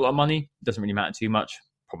 we've all got a lot of money. It doesn't really matter too much.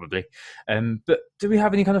 Probably. But do we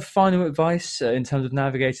have any kind of final advice in terms of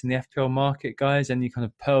navigating the FPL market, guys? Any kind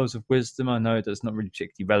of pearls of wisdom? I know that's not really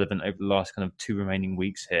particularly relevant over the last kind of 2 remaining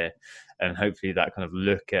weeks here. And hopefully that kind of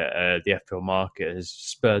look at the FPL market has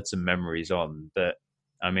spurred some memories on. But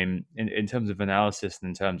I mean, in terms of analysis and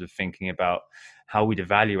in terms of thinking about how we'd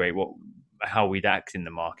evaluate how we'd act in the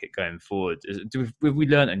market going forward, have we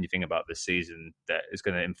learned anything about this season that is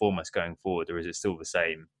going to inform us going forward, or is it still the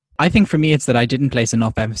same? I think for me, it's that I didn't place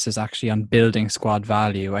enough emphasis actually on building squad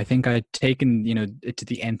value. I think I'd taken, it to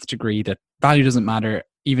the nth degree that value doesn't matter,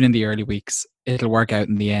 even in the early weeks. It'll work out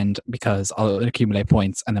in the end because I'll accumulate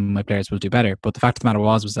points and then my players will do better. But the fact of the matter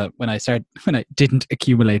was that when I didn't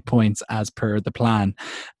accumulate points as per the plan,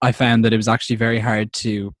 I found that it was actually very hard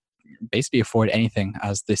to basically afford anything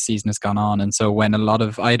as this season has gone on. And so when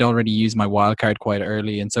I'd already used my wildcard quite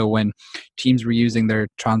early. And so when teams were using their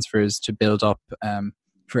transfers to build up,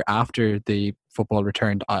 for after the football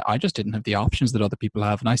returned, I just didn't have the options that other people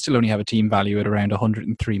have, and I still only have a team value at around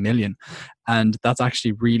 103 million, and that's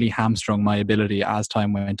actually really hamstrung my ability as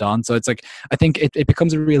time went on. So it's like, I think it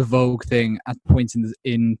becomes a real vogue thing at points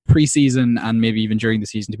in pre-season and maybe even during the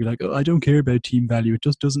season to be like, oh, I don't care about team value, it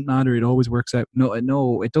just doesn't matter, it always works out. No,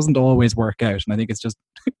 it doesn't always work out, and I think it's just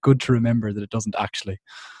good to remember that it doesn't actually.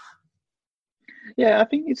 Yeah, I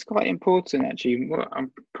think it's quite important actually. What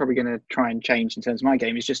I'm probably going to try and change in terms of my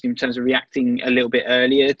game is just in terms of reacting a little bit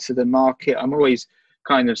earlier to the market. I'm always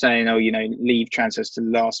kind of saying, leave transfers to the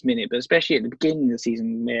last minute, but especially at the beginning of the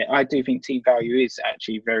season, I do think team value is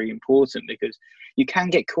actually very important, because you can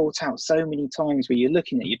get caught out so many times where you're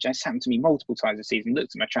looking at, you just happened to me multiple times this season,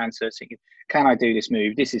 looked at my transfers thinking, can I do this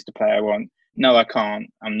move? This is the player I want. No, I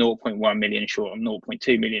can't. I'm 0.1 million short. I'm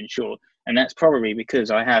 0.2 million short. And that's probably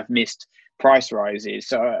because I have missed price rises.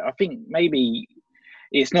 So I think maybe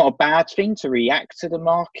it's not a bad thing to react to the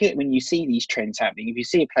market when you see these trends happening. If you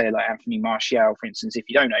see a player like Anthony Martial, for instance, if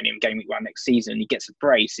you don't own him game week 1 next season, he gets a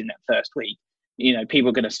brace in that first week, people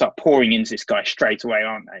are going to start pouring into this guy straight away,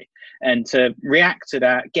 aren't they? And to react to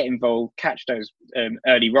that, get involved, catch those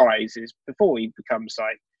early rises before he becomes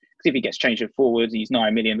like, if he gets changed to forward, he's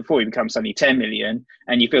 9 million, before he becomes suddenly 10 million,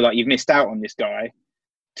 and you feel like you've missed out on this guy,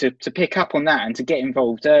 to pick up on that and to get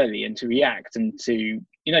involved early and to react and to,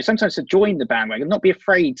 sometimes to join the bandwagon, not be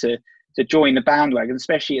afraid to join the bandwagon,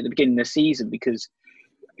 especially at the beginning of the season, because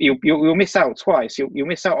you'll miss out twice. You'll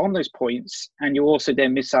miss out on those points, and you'll also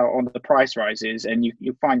then miss out on the price rises, and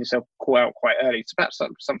you'll find yourself caught out quite early. So perhaps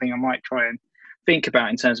that's something I might try and think about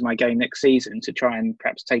in terms of my game next season, to try and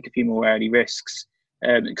perhaps take a few more early risks.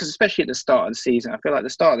 Because especially at the start of the season, I feel like the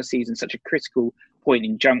start of the season is such a critical point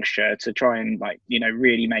in juncture to try and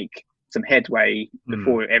really make some headway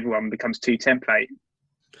before everyone becomes too template.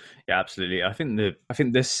 Yeah, absolutely. I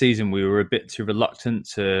think this season we were a bit too reluctant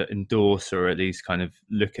to endorse or at least kind of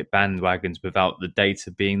look at bandwagons without the data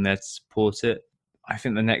being there to support it. I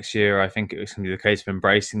think the next year, it was going to be the case of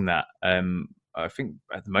embracing that. I think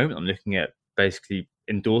at the moment I'm looking at basically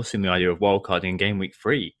endorsing the idea of wildcarding in game week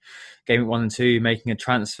 3. Game week 1 and 2, making a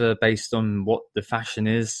transfer based on what the fashion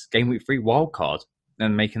is. Game week 3, wildcard,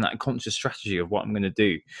 and making that a conscious strategy of what I'm going to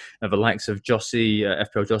do. Now, the likes of Jossie,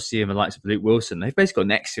 FPL Jossie, and the likes of Luke Wilson, they've basically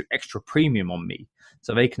got an extra premium on me.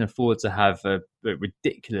 So they can afford to have a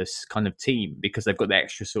ridiculous kind of team because they've got the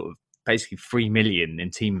extra sort of basically 3 million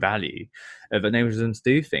in team value that enables them to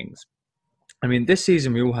do things. I mean, this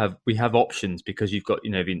season we have options because you've got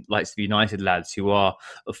the likes of the United lads who are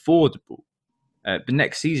affordable. But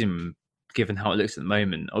next season, given how it looks at the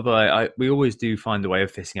moment, although we always do find a way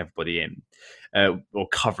of fitting everybody in, or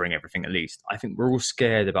covering everything at least, I think we're all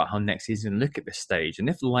scared about how next season look at this stage. And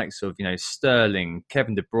if the likes of Sterling,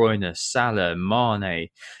 Kevin De Bruyne, Salah, Mane,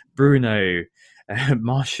 Bruno,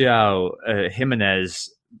 Martial,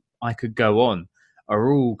 Jimenez, I could go on,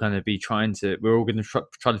 are all going to be we're all going to try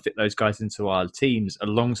to fit those guys into our teams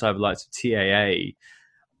alongside the likes of TAA.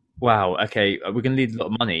 Wow, okay, we're going to need a lot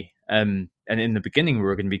of money. And in the beginning,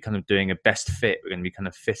 we're going to be kind of doing a best fit. We're going to be kind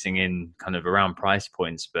of fitting in kind of around price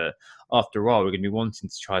points. But after a while, we're going to be wanting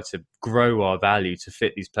to try to grow our value to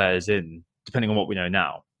fit these players in, depending on what we know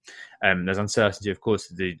now. There's uncertainty, of course,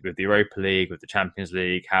 with the Europa League, with the Champions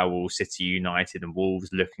League. How will City, United and Wolves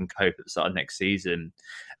look and cope at the start of next season?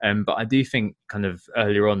 But I do think kind of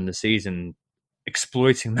earlier on in the season,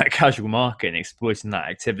 exploiting that casual market and exploiting that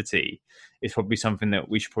activity is probably something that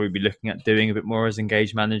we should probably be looking at doing a bit more as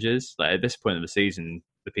engaged managers. Like at this point of the season,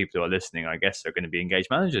 the people who are listening, I guess, are going to be engaged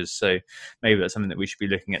managers. So maybe that's something that we should be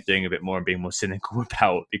looking at doing a bit more and being more cynical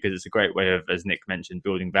about, because it's a great way of, as Nick mentioned,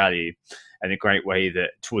 building value, and a great way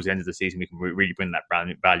that towards the end of the season we can really bring that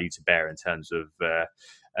brand value to bear in terms of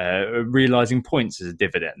realising points as a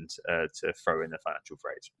dividend, to throw in the financial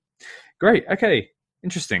phrase. Great. Okay.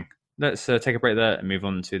 Interesting. Let's take a break there and move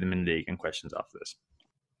on to the mini league and questions after this.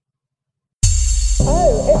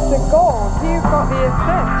 Oh, it's a goal. Who got the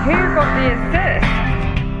assist?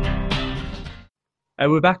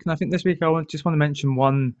 We're back, and I think this week I just want to mention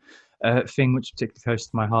one thing which is particularly close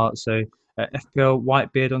to my heart. So FPL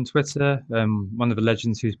Whitebeard on Twitter, one of the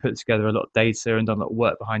legends who's put together a lot of data and done a lot of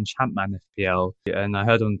work behind Champman FPL. And I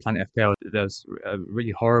heard on Planet FPL that there's a really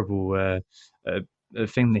horrible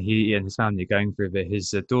thing that he and his family are going through, that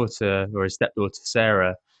his daughter, or his stepdaughter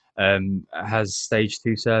Sarah, has stage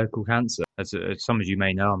 2 cervical cancer. As some of you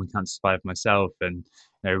may know, I'm a cancer survivor myself, and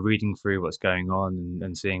reading through what's going on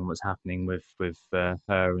and seeing what's happening with her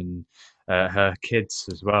and her kids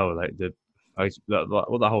as well. Like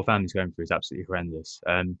what the whole family's going through is absolutely horrendous.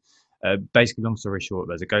 Basically, long story short,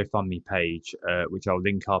 there's a GoFundMe page, which I'll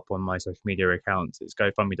link up on my social media accounts. It's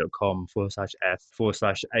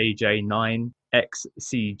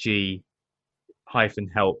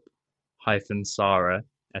gofundme.com/f/AJ9XCG-help-Sarah,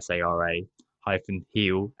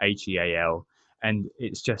 SARA-heal, HEAL. And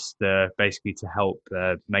it's just basically to help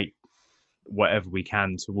make whatever we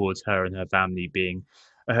can towards her and her family being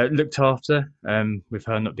looked after, with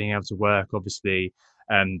her not being able to work, obviously,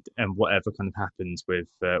 and whatever kind of happens with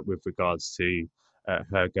regards to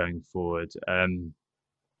her going forward. I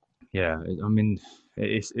mean,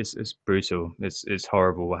 it's brutal. It's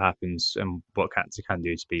horrible what happens and what cancer can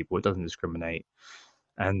do to people. It doesn't discriminate,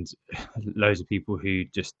 and loads of people who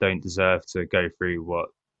just don't deserve to go through what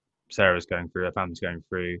Sarah's going through, her family's going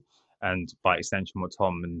through, and by extension what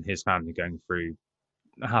Tom and his family are going through,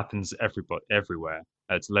 happens everywhere.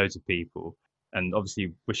 To loads of people, and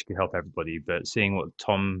obviously wish you could help everybody, but seeing what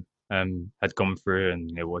Tom had gone through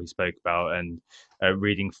and what he spoke about, and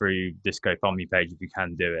reading through this GoFundMe page, if you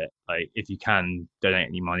can do it, like if you can donate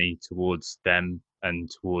any money towards them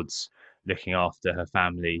and towards looking after her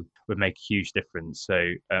family, would make a huge difference.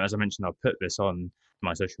 So as I mentioned, I'll put this on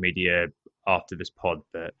my social media after this pod,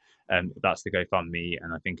 but that's the GoFundMe,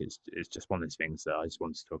 and I think it's just one of those things that I just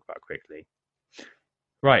wanted to talk about quickly.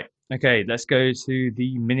 Right, okay, let's go to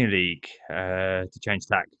the mini league to change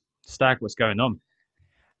tack. Stag, what's going on?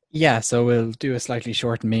 Yeah, so we'll do a slightly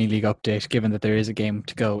short mini league update, given that there is a game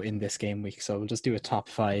to go in this game week. So we'll just do a top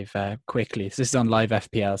 5 quickly. So this is on live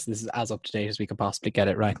FPL, so this is as up to date as we could possibly get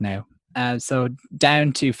it right now. So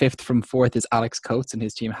down to 5th from 4th is Alex Coates and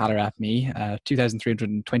his team Haller at Me,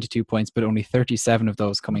 2,322 points, but only 37 of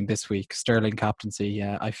those coming this week. Sterling captaincy,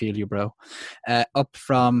 I feel you, bro. Up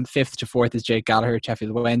from 5th to 4th is Jake Gallagher,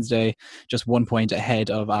 Sheffield Wednesday, just 1 point ahead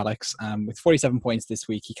of Alex, with 47 points this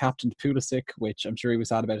week. He captained Pulisic, which I'm sure he was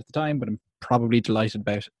sad about at the time, but I'm probably delighted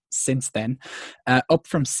about since then. Up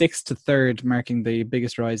from 6th to 3rd, marking the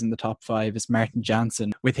biggest rise in the top 5, is Martin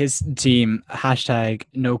Jansen with his team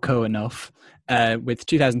 #NoCoEnough, with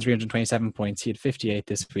 2,327 points. He had 58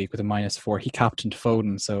 this week with a -4. He captained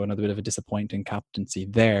Foden, so another bit of a disappointing captaincy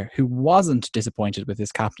there. Who wasn't disappointed with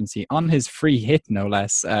his captaincy on his free hit, no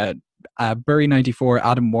less. Bury 94,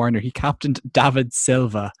 Adam Warner, he captained David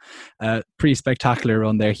Silva. Pretty spectacular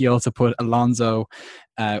run there. He also put Alonso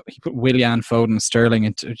He put Willian, Foden, Sterling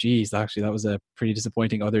into. Geez, actually, that was a pretty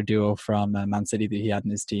disappointing other duo from Man City that he had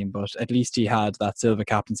in his team. But at least he had that Silva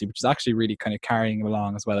captaincy, which is actually really kind of carrying him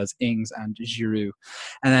along, as well as Ings and Giroud.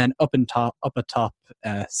 And then up atop,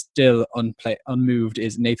 still unmoved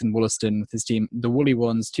is Nathan Wollaston with his team, the Woolly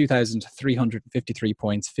Ones, 2,353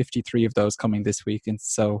 points, 53 of those coming this week, and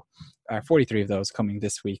so 43 of those coming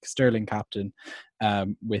this week. Sterling captain,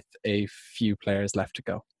 with a few players left to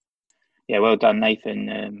go. Yeah, well done, Nathan.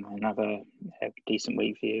 Another decent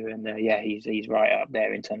week for you, and he's right up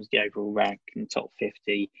there in terms of the overall rank in the top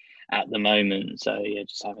 50 at the moment. So yeah,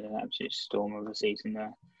 just having an absolute storm of a season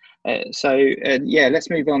there. Let's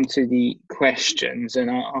move on to the questions. And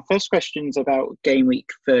our first question is about Game Week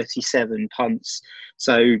 37 punts.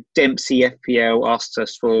 So Dempsey FPL asked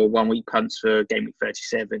us for 1 week punts for Game Week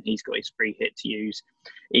 37. He's got his free hit to use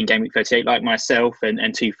in Game Week 38, like myself,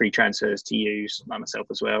 and 2 free transfers to use, like myself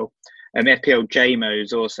as well. FPL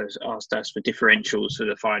JMO's also asked us for differentials for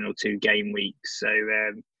the final 2 game weeks. So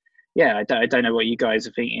I don't know what you guys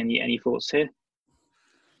are thinking. Any thoughts here?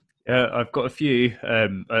 I've got a few.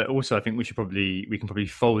 Also, I think we can probably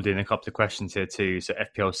fold in a couple of questions here too. So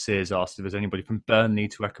FPL Sears asked if there's anybody from Burnley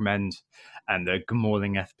to recommend, and Good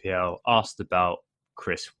Morning FPL asked about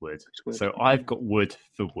Chris Wood. So I've got Wood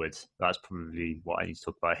for Wood. That's probably what I need to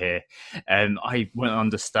talk about here. I went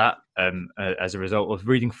under stat as a result of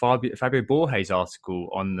reading Fabio Borges' article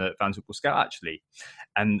on the Fans Football Scout, actually.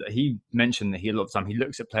 And he mentioned that a lot of the time he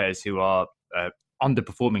looks at players who are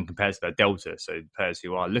underperforming compared to their delta. So players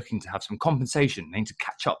who are looking to have some compensation, they need to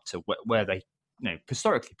catch up to where they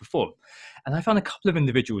historically perform. And I found a couple of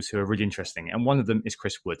individuals who are really interesting, and one of them is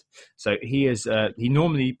Chris Wood. So he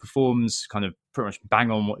normally performs kind of pretty much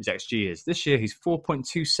bang on what his XG is. This year he's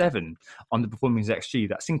 4.27 underperforming his XG.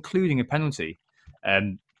 That's including a penalty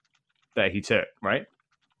that he took, right?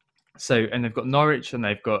 So, and they've got Norwich and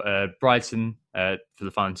they've got Brighton for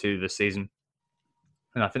the final 2 this season.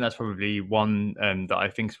 And I think that's probably one that I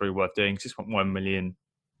think is very worth doing. 6.1 million.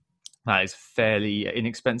 That is fairly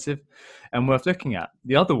inexpensive and worth looking at.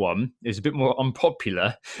 The other one is a bit more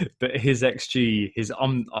unpopular, but his XG, his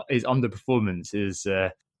underperformance is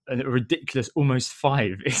a ridiculous almost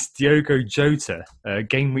 5. It's Diogo Jota,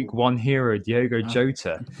 Game Week 1 hero Diogo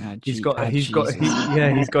Jota. He's got an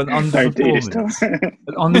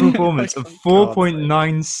underperformance of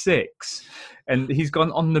 4.96. And he's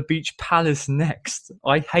gone on the beach Palace next.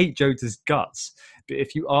 I hate Jota's guts, but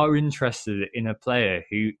if you are interested in a player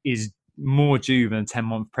who is more due than a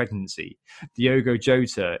 10-month pregnancy, Diogo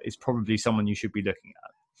Jota is probably someone you should be looking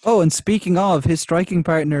at. Oh, and speaking of, his striking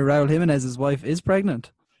partner, Raul Jimenez's wife, is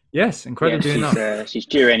pregnant. Yes, incredibly enough. She's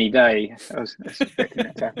due any day. I was expecting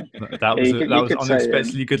that to happen. That was an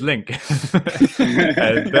unexpectedly good link.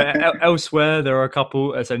 But elsewhere, there are a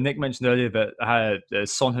couple. So Nick mentioned earlier that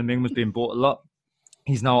Son Heung-min was being bought a lot.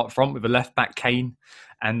 He's now up front with a left-back Kane.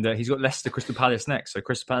 And he's got Leicester Crystal Palace next. So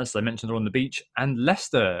Crystal Palace, I mentioned, are on the beach. And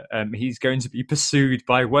Leicester, he's going to be pursued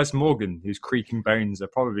by Wes Morgan, whose creaking bones are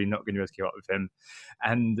probably not going to be able to keep up with him.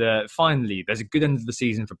 And finally, there's a good end of the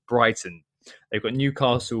season for Brighton. They've got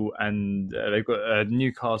Newcastle and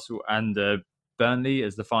Burnley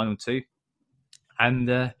as the final 2. And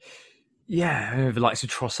the likes of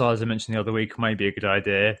Trossard, as I mentioned the other week, may be a good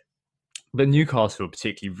idea. But Newcastle are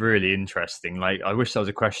particularly really interesting. Like, I wish there was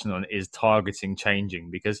a question on, is targeting changing?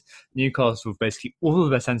 Because Newcastle have basically all of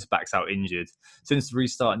their centre-backs out injured. Since the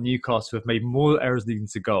restart, Newcastle have made more errors leading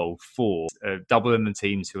to goal for double in the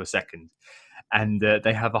teams who are second. And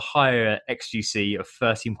they have a higher XGC of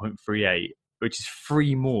 13.38, which is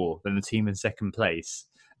 3 more than the team in second place.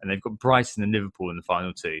 And they've got Brighton and Liverpool in the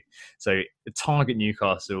final 2. So target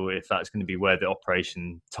Newcastle if that's going to be where the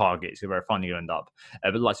operation targets, where finally going to end up.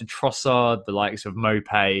 But the likes of Trossard, the likes of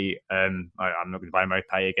Mopé, I'm not going to buy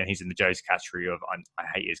Mopé again. He's in the Joe's category of I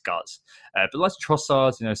hate his guts. But the likes of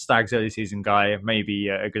Trossard, Stag's early season guy, maybe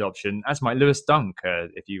a good option. As might Lewis Dunk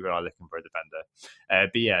if you are looking for a defender.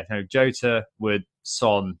 Jota, Wood,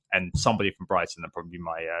 Son, and somebody from Brighton are probably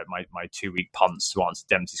my 2 week punts to answer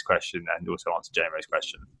Dempsey's question and also answer JMO's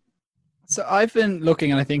question. So I've been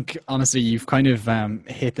looking, and I think honestly you've kind of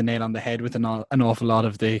hit the nail on the head with an awful lot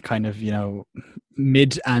of the kind of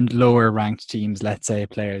mid and lower ranked teams. Let's say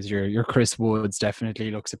players, your Chris Woods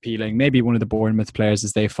definitely looks appealing. Maybe one of the Bournemouth players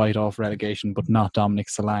as they fight off relegation, but not Dominic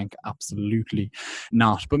Solanke. Absolutely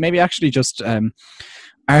not. But maybe actually just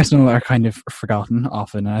Arsenal are kind of forgotten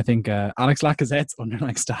often, and I think Alex Lacazette's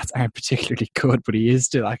underlying stats aren't particularly good, but he is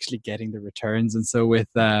still actually getting the returns. And so with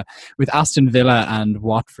Aston Villa and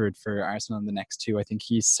Watford for Arsenal in the next 2, I think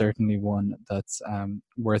he's certainly one that's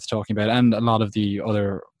worth talking about. And a lot of the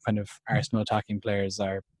other kind of Arsenal attacking players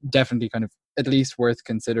are definitely kind of at least worth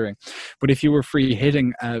considering. But if you were free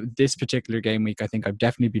hitting this particular game week, I think I'd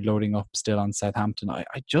definitely be loading up still on Southampton. I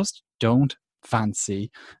just don't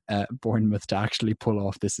fancy Bournemouth to actually pull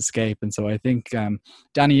off this escape. And so I think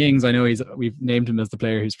Danny Ings, I know we've named him as the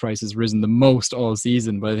player whose price has risen the most all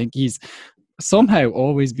season, but I think he's somehow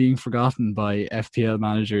always being forgotten by FPL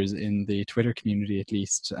managers in the Twitter community, at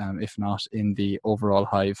least, if not in the overall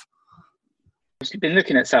hive. I've been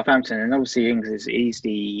looking at Southampton, and obviously Ings is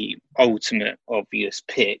the ultimate obvious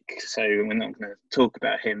pick, so we're not going to talk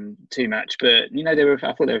about him too much. But I thought there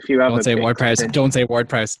were a few other. Don't say Ward-Prowse. Don't say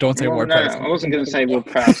Ward-Prowse. Don't say Ward-Prowse. No, I wasn't going to say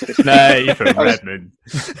Ward-Prowse. No, you're from Redmond.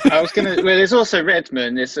 I was going to. Well, there's also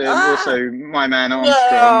Redmond. There's also my man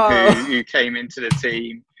Armstrong who came into the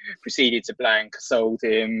team, proceeded to blank, sold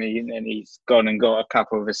him, and he's gone and got a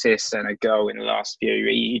couple of assists and a goal in the last few.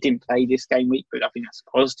 He didn't play this game week, but I think that's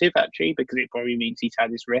positive actually, because it probably means he's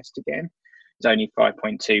had his rest again. It's only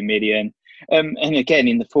 5.2 million. And again,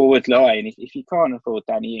 in the forward line, if you can't afford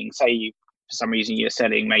Danny Ings, say for some reason you're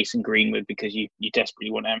selling Mason Greenwood because you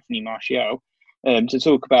desperately want Anthony Martial, to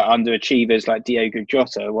talk about underachievers like Diogo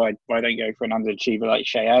Jota, why don't you go for an underachiever like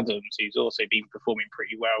Shea Adams, who's also been performing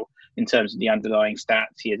pretty well in terms of the underlying stats?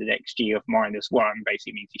 He had an XG of -1,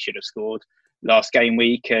 basically means he should have scored last game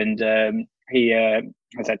week, and he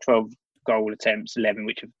has had 12 goal attempts, 11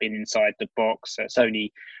 which have been inside the box. So it's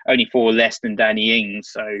only 4 less than Danny Ings,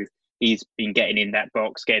 so he's been getting in that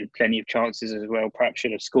box, getting plenty of chances as well. Perhaps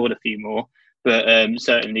should have scored a few more. But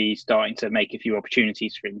certainly starting to make a few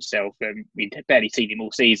opportunities for himself. We've barely seen him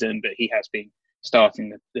all season, but he has been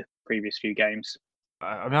starting the previous few games.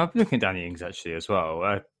 I mean, I've been looking at Danny Ings actually as well.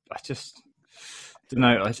 I just don't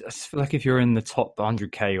know. I just feel like if you're in the top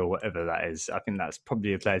 100k or whatever that is, I think that's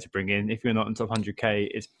probably a player to bring in. If you're not in the top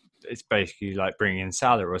 100k, it's basically like bringing in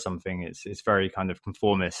Salah or something. It's very kind of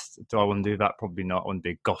conformist. Do I want to do that? Probably not. I want to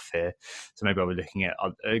be a goth here. So maybe I'll be looking at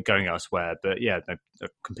going elsewhere. But yeah, no,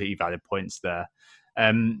 completely valid points there.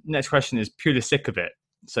 Next question is Pulisic of it.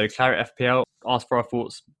 So Claret FPL asked for our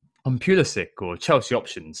thoughts on Pulisic or Chelsea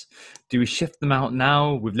options. Do we shift them out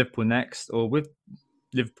now with Liverpool next, or with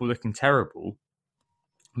Liverpool looking terrible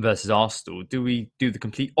versus Arsenal, do we do the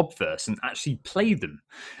complete obverse and actually play them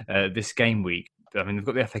this game week? I mean, they've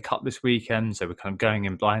got the FA Cup this weekend, so we're kind of going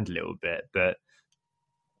in blind a little bit. But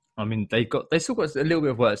I mean, they still got a little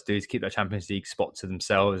bit of work to do to keep their Champions League spot to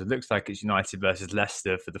themselves. It looks like it's United versus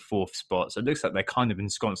Leicester for the 4th spot, so it looks like they're kind of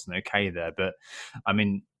ensconced and okay there. But I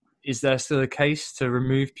mean, is there still a case to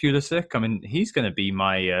remove Pulisic? I mean, he's going to be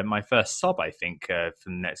my first sub, I think, for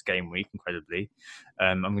the next game week, incredibly.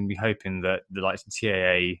 I'm going to be hoping that the likes of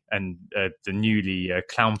TAA and the newly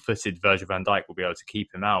clown-footed Virgil van Dijk will be able to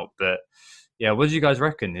keep him out. But yeah, what do you guys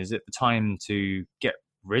reckon? Is it the time to get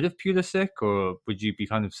rid of Pulisic, or would you be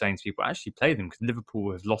kind of saying to people, actually play them, because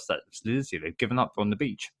Liverpool have lost that solidity? They've given up on the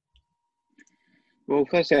beach. Well,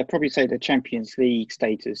 firstly, I'd probably say the Champions League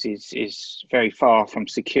status is very far from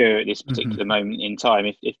secure at this particular moment in time.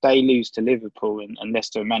 If they lose to Liverpool and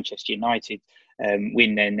Leicester and Manchester United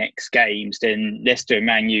win their next games, then Leicester and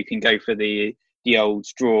Man U can go for the old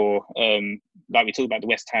draw. Like we talked about the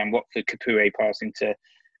West Ham, Watford, Capoue passing to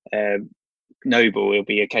Noble. It'll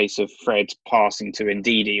be a case of Fred passing to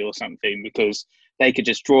Ndidi or something, because they could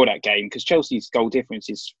just draw that game, because Chelsea's goal difference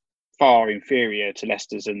is far inferior to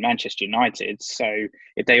Leicester's and Manchester United's. So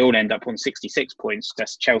if they all end up on 66 points,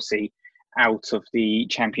 that's Chelsea out of the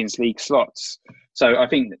Champions League slots. So I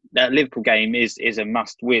think that Liverpool game is a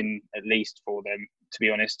must win, at least for them, to be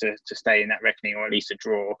honest, to stay in that reckoning, or at least a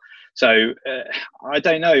draw. So I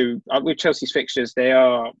don't know. With Chelsea's fixtures, they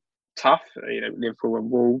are tough, Liverpool and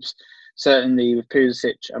Wolves. Certainly with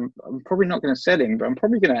Pulisic, I'm probably not going to sell him, but I'm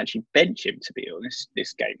probably going to actually bench him, to be honest,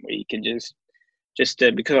 this game week, and just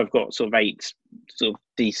because I've got sort of 8 sort of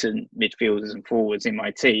decent midfielders and forwards in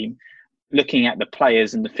my team. Looking at the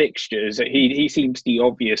players and the fixtures, he seems the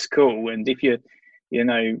obvious call. And if you're,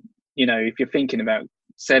 if you're thinking about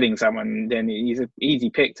selling someone, then he's an easy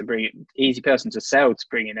pick to bring, easy person to sell to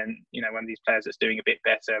bring in, and one of these players that's doing a bit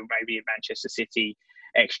better, maybe a Manchester City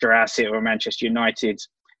extra asset or a Manchester United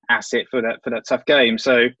asset for that tough game.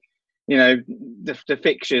 So, the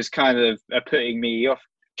fixtures kind of are putting me off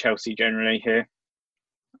Chelsea generally here.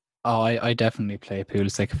 Oh, I definitely play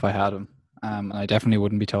Pulisic if I had him. And I definitely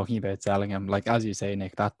wouldn't be talking about selling him. Like, as you say,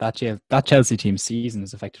 Nick, that Chelsea team season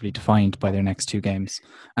is effectively defined by their next 2 games.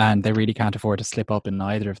 And they really can't afford to slip up in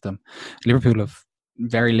either of them. Liverpool have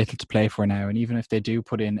very little to play for now. And even if they do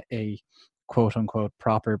put in a quote-unquote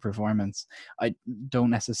proper performance, I don't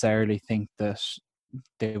necessarily think that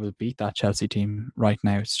they will beat that Chelsea team right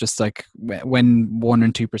now. It's just like when 1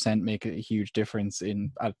 and 2% make a huge difference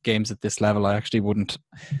at games at this level. I actually wouldn't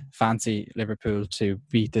fancy Liverpool to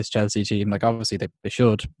beat this Chelsea team. Like obviously they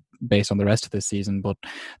should, based on the rest of this season, but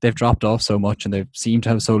they've dropped off so much and they seem to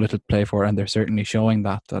have so little to play for, and they're certainly showing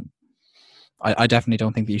that I definitely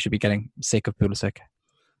don't think that you should be getting sick of Pulisic.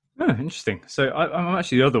 Oh, interesting. So I'm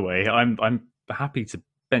actually the other way. I'm happy to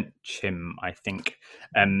bench him, I think,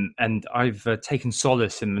 and I've taken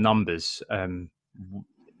solace in the numbers.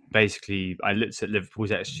 Basically, I looked at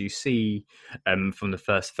Liverpool's XGC from the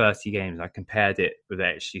first 30 games. I compared it with the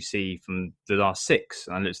XGC from the last 6,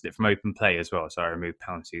 and I looked at it from open play as well. So I removed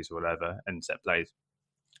penalties or whatever and set plays.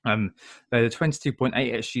 They had a 22.8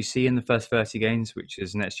 XGC in the first 30 games, which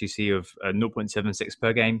is an XGC of 0.76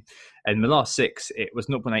 per game. And in the last 6, it was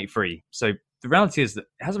 0.83. So the reality is that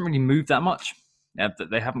it hasn't really moved that much. That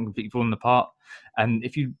they haven't completely fallen apart. And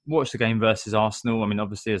if you watch the game versus Arsenal, I mean,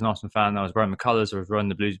 obviously as an Arsenal fan, I was wearing the colours, I was wearing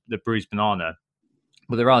the bruised banana.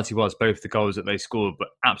 But the reality was both the goals that they scored were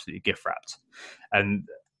absolutely gift wrapped. And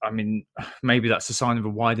I mean, maybe that's a sign of a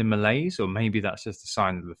wider malaise, or maybe that's just a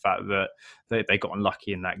sign of the fact that they got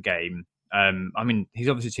unlucky in that game. I mean, he's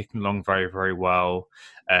obviously ticking along very, very well.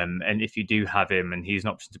 And if you do have him and he's an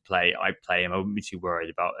option to play, I'd play him. I wouldn't be too worried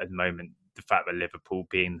about at the moment the fact that Liverpool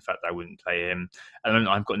being the fact that I wouldn't play him. And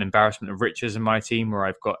I've got an embarrassment of riches in my team where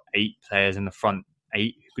I've got 8 players in the front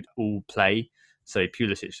 8 who could all play. So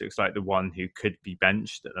Pulisic looks like the one who could be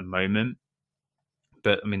benched at the moment.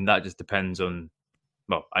 But I mean, that just depends on.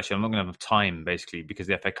 Well, actually, I'm not going to have time, basically, because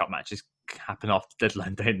the FA Cup matches happen after the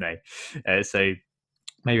deadline, don't they? So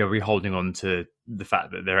maybe I'll be holding on to the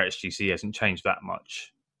fact that their XGC hasn't changed that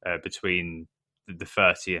much between the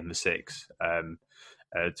 30 and the 6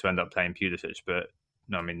 to end up playing Pulisic. But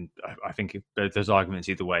no, I mean, I think there's arguments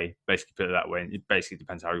either way. Basically, put it that way. It basically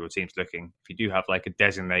depends how your team's looking. If you do have like a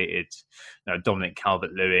designated Dominic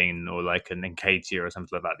Calvert-Lewin or like an Nketiah or something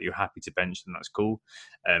like that you're happy to bench, then that's cool.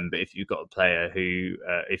 But if you've got a player who,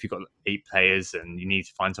 if you've got 8 players and you need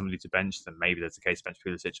to find somebody to bench, then maybe there's a case to bench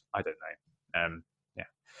Pulisic. I don't know. Yeah.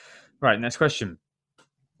 Right, next question.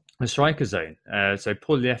 The striker zone. So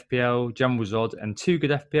poorly FPL, Jumbles odd, and 2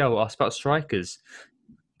 good FPL asked about strikers,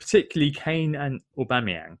 particularly Kane and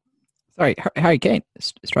Aubameyang. Sorry, Harry Kane,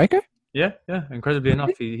 striker? Yeah. Incredibly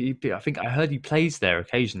enough, he I think I heard he plays there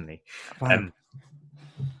occasionally. Wow.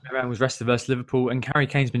 Around was rested versus Liverpool, and Harry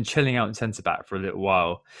Kane's been chilling out in centre back for a little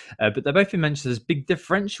while. But they've both been mentioned as big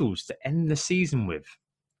differentials to end the season with.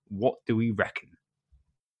 What do we reckon?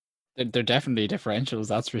 They're definitely differentials,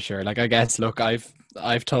 that's for sure. Like, I guess, look,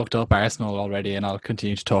 I've talked up Arsenal already, and I'll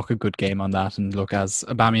continue to talk a good game on that. And look, as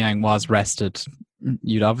Aubameyang was rested,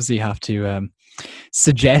 you'd obviously have to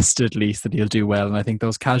suggest at least that he'll do well. And I think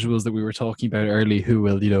those casuals that we were talking about early, who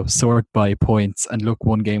will sort by points and look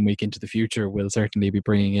one game week into the future, will certainly be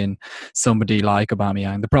bringing in somebody like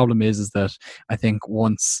Aubameyang. The problem is that I think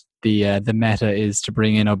once the meta is to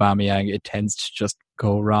bring in Aubameyang, it tends to just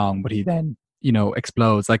go wrong. But he then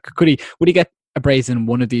explodes. Like, would he get a brace in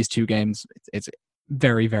one of these 2 games? It's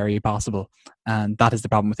very, very possible, and that is the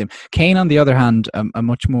problem with him. Kane, on the other hand, a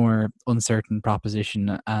much more uncertain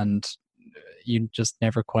proposition, and you just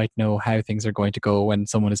never quite know how things are going to go when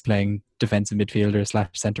someone is playing defensive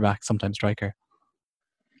midfielder / centre back, sometimes striker.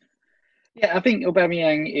 Yeah, I think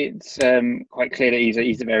Aubameyang, it's quite clear that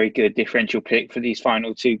he's a very good differential pick for these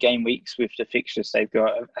final 2 game weeks with the fixtures they've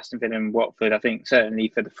got of Aston Villa and Watford. I think certainly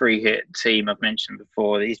for the free hit team I've mentioned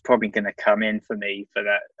before, he's probably going to come in for me for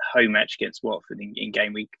that home match against Watford in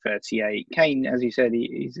game week 38. Kane, as you said,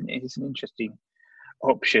 he's an interesting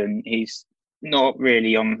option. He's not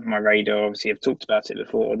really on my radar. Obviously, I've talked about it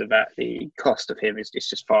before, that the cost of him is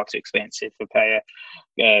just far too expensive for player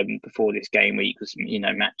before this game week, was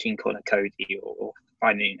matching Connor Cody or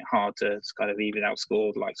finding it hard to kind of even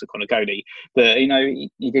outscore the likes of Connor Cody. But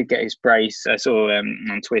he did get his brace. I saw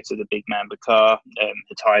on Twitter the big man Bakar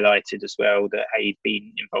had highlighted as well that he'd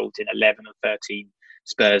been involved in 11 of 13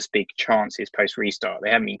 Spurs' big chances post restart.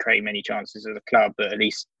 They haven't been creating many chances as a club, but at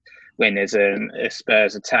least when there's a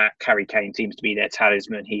Spurs attack, Harry Kane seems to be their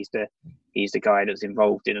talisman. He's the guy that's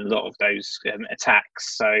involved in a lot of those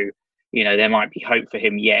attacks. So there might be hope for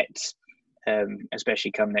him yet,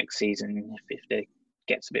 especially come next season if there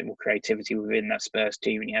gets a bit more creativity within that Spurs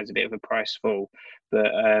team and he has a bit of a price fall. But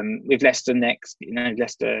with Leicester next,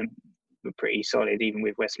 Leicester were pretty solid, even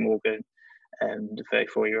with Wes Morgan, the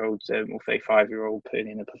 34-year-old or 35-year-old, putting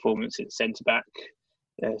in a performance at centre back.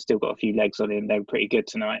 Still got a few legs on him. They were pretty good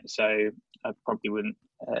tonight, so I probably wouldn't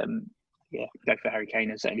go for Harry Kane.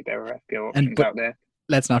 There's certainly better FPL options out there.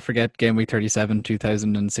 let's not forget game week 37,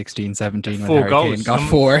 2016-17 when 4 Harry goals. Kane got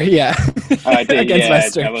 4. Yeah, I did. against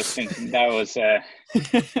Leicester. That was.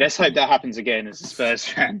 Let's hope that happens again as a Spurs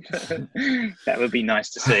fan. That would be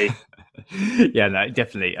nice to see. Yeah, no,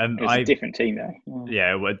 definitely. It was a different team though.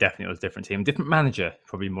 Yeah, well, definitely was a different team, different manager,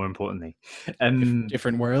 probably more importantly.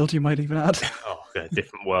 Different world, you might even add. Oh, God,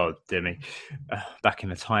 different world, dear me. Back in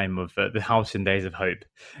the time of the Houghton days of hope.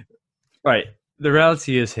 Right, the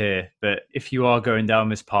reality is here that if you are going down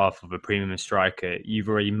this path of a premium striker, you've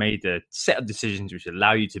already made a set of decisions which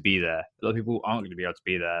allow you to be there. A lot of people aren't going to be able to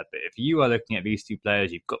be there, but if you are looking at these two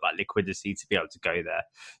players, you've got that liquidity to be able to go there.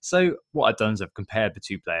 So what I've done is I've compared the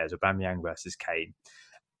two players, Aubameyang versus Kane.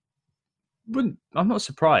 I'm not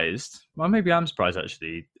surprised. Well, maybe I'm surprised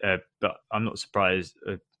actually, but I'm not surprised.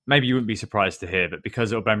 Maybe you wouldn't be surprised to hear that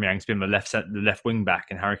because Aubameyang's been the left wing back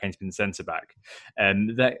and Harry Kane's been the centre back,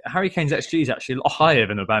 that Harry Kane's XG is actually a lot higher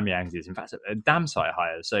than Aubameyang's is. In fact, a damn sight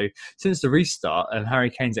higher. So since the restart, Harry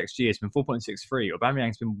Kane's XG has been 4.63.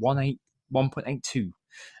 Aubameyang's been 1.82.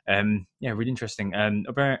 Yeah, really interesting.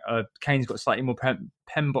 Kane's got slightly more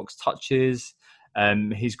pen box touches.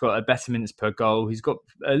 He's got a better minutes per goal. He's got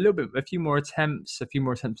a few more attempts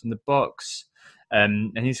in the box.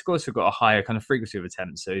 And he's also got a higher kind of frequency of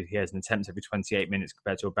attempts. So he has an attempt every 28 minutes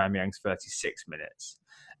compared to Aubameyang's 36 minutes.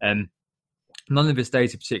 None of this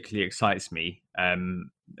data particularly excites me.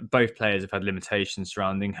 Both players have had limitations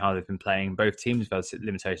surrounding how they've been playing. Both teams have had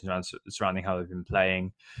limitations surrounding how they've been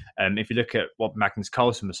playing. If you look at what Magnus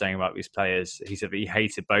Carlsen was saying about these players, he said that he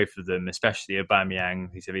hated both of them, especially Aubameyang.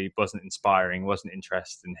 He said he wasn't inspiring, wasn't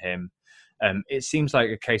interested in him. It seems like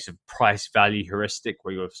a case of price-value heuristic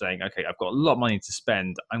where you're saying, okay, I've got a lot of money to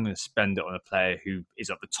spend. I'm going to spend it on a player who is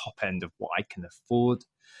at the top end of what I can afford.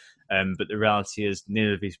 But the reality is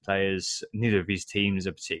neither of these teams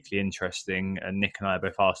are particularly interesting. And Nick and I are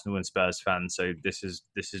both Arsenal and Spurs fans, so this is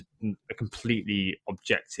a completely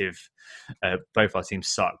objective. Both our teams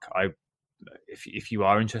suck. If you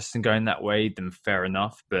are interested in going that way, then fair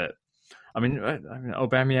enough. But I mean,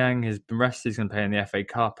 Aubameyang has been rested. He's going to play in the FA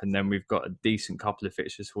Cup, and then we've got a decent couple of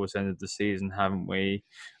fixtures towards the end of the season, haven't we?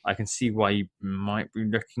 I can see why you might be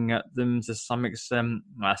looking at them to some extent,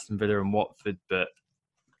 Aston Villa and Watford, but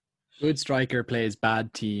good striker plays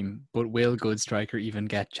bad team, but will good striker even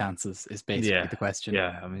get chances is basically the question.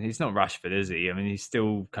 Yeah, I mean, he's not Rashford, is he? I mean, he's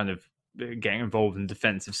still kind of getting involved in the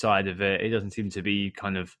defensive side of it. He doesn't seem to be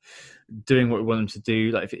kind of doing what we want him to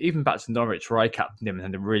do. Like even back to Norwich, where I captained him and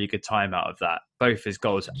had a really good time out of that. Both his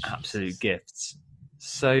goals are absolute gifts.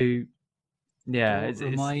 So yeah,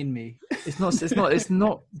 remind me. It's not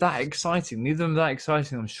that exciting. Neither of them that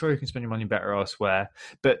exciting. I'm sure you can spend your money better elsewhere.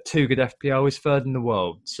 But Too Good FPL is third in the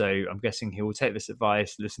world, so I'm guessing he will take this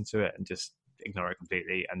advice, listen to it, and just ignore it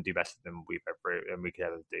completely and do better than we could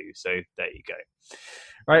ever do. So there you go.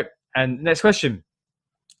 Right, and next question.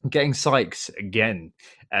 Getting Sykes again.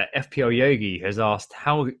 FPL Yogi has asked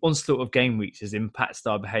how the onslaught of game weeks has impacted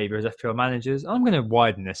our behaviour as FPL managers. I'm going to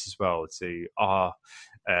widen this as well to our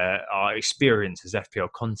experience as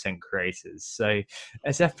FPL content creators. So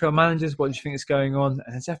as FPL managers, what do you think is going on?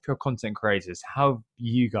 And as FPL content creators, how have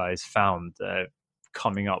you guys found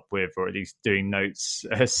coming up with, or at least doing notes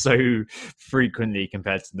so frequently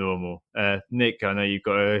compared to normal? Nick, I know you've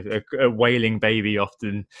got a wailing baby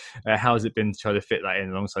often. How's it been to try to fit that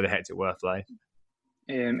in alongside a hectic work life?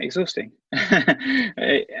 Exhausting.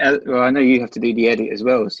 Well, I know you have to do the edit as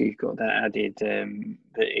well, so you've got that added.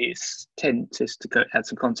 But it's 10 to add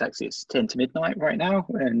some context. It's 10 to midnight right now,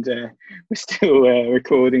 and we're still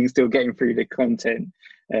recording, still getting through the content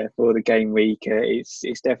for the game week. It's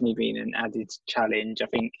definitely been an added challenge. I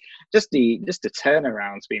think just the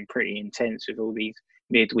turnaround's been pretty intense with all these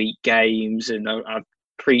midweek games, and I've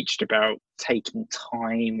preached about taking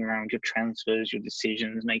time around your transfers, your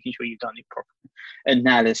decisions, making sure you've done your proper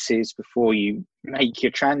analysis before you make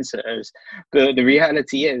your transfers. But the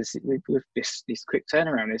reality is, with this quick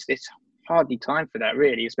turnaround, it's hardly time for that,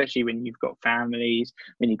 really, especially when you've got families,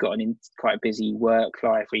 when you've got quite a busy work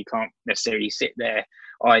life where you can't necessarily sit there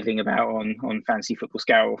idling about on Fantasy Football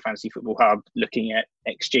Scout or Fantasy Football Hub looking at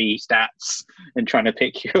XG stats and trying to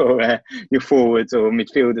pick your forwards or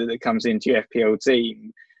midfielder that comes into your FPL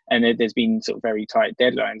team. And there's been sort of very tight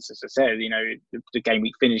deadlines, as I said. You know, the game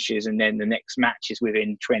week finishes and then the next match is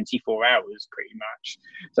within 24 hours, pretty much.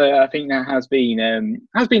 So I think that has been a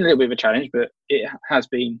little bit of a challenge, but it has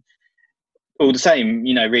been all the same,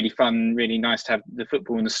 you know, really fun, really nice to have the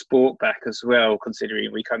football and the sport back as well,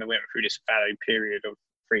 considering we kind of went through this fallow period of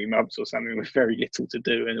 3 months or something with very little to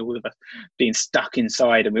do, and all of us being stuck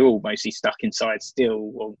inside, and we're all mostly stuck inside still.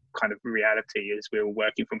 Well, kind of reality is we're all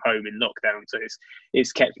working from home in lockdown, so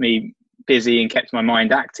it's kept me busy and kept my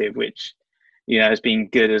mind active, which, has been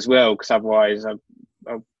good as well, because otherwise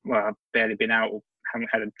I've barely been out or haven't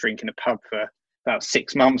had a drink in a pub for about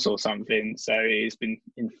 6 months or something. So it's been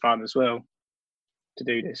fun as well to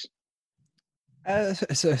do this.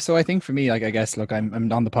 So I think for me, like, I guess, look,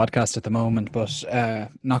 I'm on the podcast at the moment, but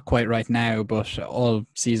not quite right now, but all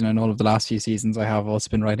season and all of the last few seasons, I have also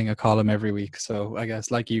been writing a column every week. So I guess,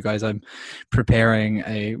 like you guys, I'm preparing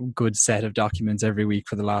a good set of documents every week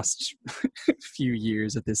for the last few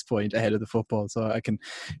years at this point ahead of the football, so I can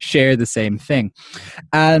share the same thing.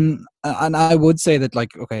 And I would say that,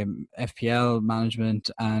 like, okay, FPL management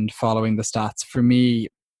and following the stats, for me,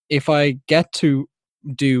 if I get to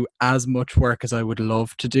do as much work as I would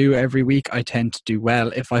love to do every week, I tend to do well.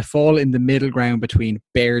 If I fall in the middle ground between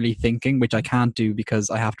barely thinking, which I can't do because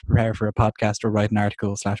I have to prepare for a podcast or write an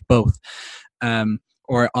article / both,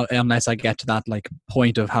 or unless I get to that like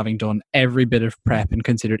point of having done every bit of prep and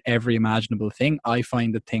considered every imaginable thing, I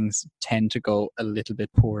find that things tend to go a little bit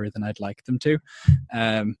poorer than I'd like them to.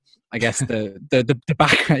 I guess the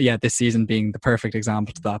background, this season being the perfect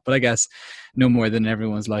example to that. But I guess no more than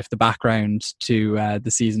everyone's life, the background to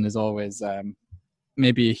the season is always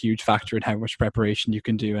maybe a huge factor in how much preparation you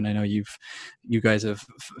can do. And I know you guys have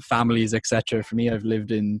families, etc. For me, I've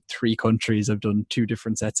lived in 3 countries. I've done 2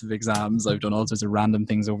 different sets of exams. I've done all sorts of random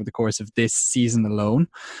things over the course of this season alone,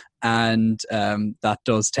 and that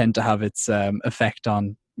does tend to have its effect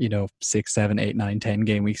on 6, 7, 8, 9, 10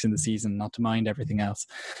 game weeks in the season, not to mind everything else.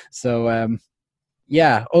 So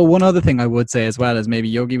one other thing I would say as well is, maybe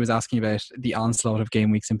Yogi was asking about the onslaught of game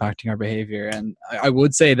weeks impacting our behavior, and I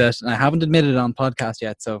would say that, and I haven't admitted it on podcast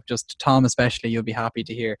yet, so just Tom especially, you'll be happy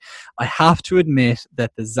to hear, I have to admit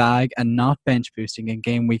that the zag and not bench boosting in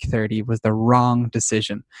game week 30 was the wrong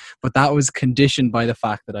decision, but that was conditioned by the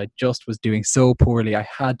fact that I just was doing so poorly. I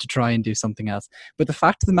had to try and do something else. But the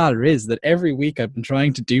fact of the matter is that every week I've been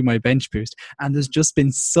trying to do my bench boost, and there's just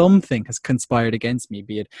been something has conspired against me,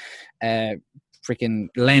 be it freaking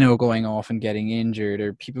Leno going off and getting injured,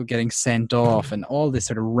 or people getting sent off, and all this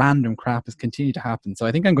sort of random crap has continued to happen. So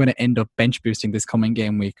I think I'm going to end up bench boosting this coming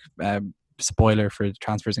game week. Spoiler for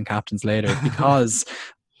transfers and captains later, because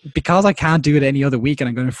I can't do it any other week, and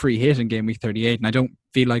I'm going to free hit in game week 38, and I don't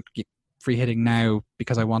feel like free hitting now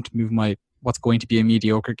because I want to move my what's going to be a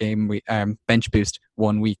mediocre game bench boost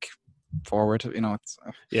 1 week forward. It's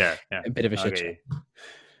a bit of a shit show.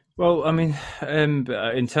 Well, I mean,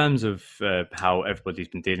 in terms of how everybody's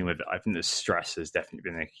been dealing with it, I think the stress has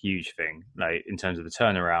definitely been a huge thing. Like, in terms of the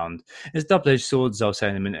turnaround, it's double-edged swords, as I'll say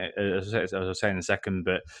in a minute, as I'll say in a second.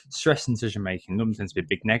 But stress and decision-making normally tends to be a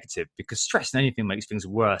big negative, because stress and anything makes things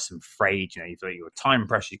worse and frayed. You feel like you've got time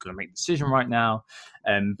pressure, you've got to make a decision right now.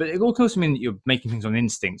 But it will also mean that you're making things on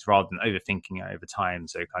instinct rather than overthinking it over time.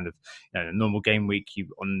 So, kind of, a normal game week,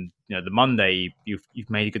 the Monday, you've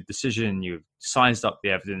made a good decision, you've sized up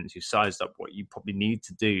the evidence, you've sized up what you probably need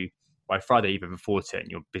to do. By Friday, you've overthought it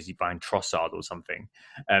and you're busy buying Trossard or something.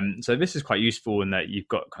 So this is quite useful in that you've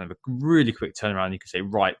got kind of a really quick turnaround. You can say,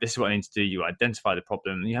 right, this is what I need to do. You identify the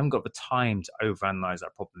problem, and you haven't got the time to overanalyze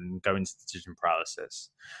that problem and go into decision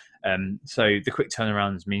paralysis. So the quick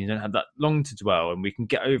turnarounds mean you don't have that long to dwell, and we can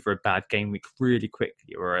get over a bad game week really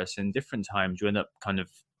quickly. Whereas in different times, you end up kind of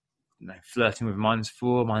flirting with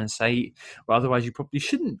 -4, -8, or otherwise you probably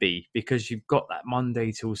shouldn't be, because you've got that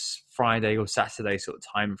Monday till Friday or Saturday sort of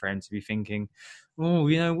time frame to be thinking, oh,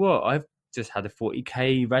 you know what, I've just had a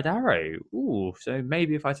 40k red arrow. Oh, so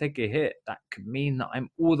maybe if I take a hit, that could mean that I'm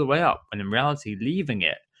all the way up. And in reality, leaving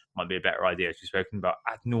it might be a better idea, as we've spoken about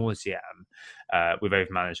ad nauseam with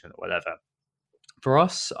overmanagement or whatever. For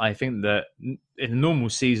us, I think that in a normal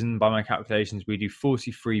season, by my calculations, we do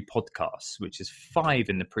 43 podcasts, which is 5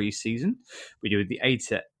 in the pre-season. We do the A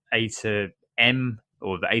to M,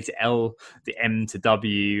 or the A to L, the M to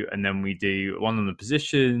W, and then we do 1 on the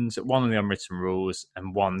positions, 1 on the unwritten rules,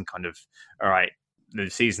 and 1 kind of, all right, the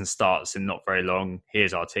season starts in not very long,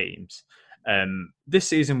 here's our teams. This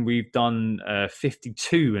season we've done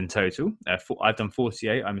 52 in total. I've done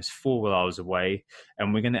 48. I missed 4 while I was away,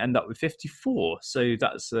 and we're going to end up with 54. So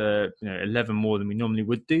that's 11 more than we normally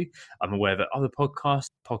would do. I'm aware that other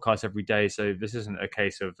podcasts every day, so this isn't a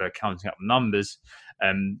case of counting up numbers.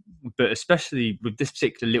 But especially with this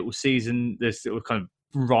particular little season, this little kind of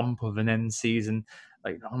romp of an end season.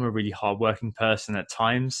 Like, I'm a really hard-working person at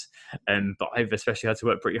times, but I've especially had to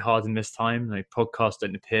work pretty hard in this time. Like, podcasts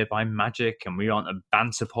don't appear by magic, and we aren't a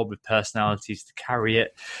banter pod with personalities to carry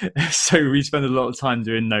it. So we spend a lot of time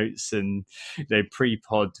doing notes, and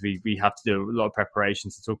pre-pod, we have to do a lot of preparation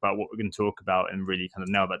to talk about what we're going to talk about and really kind of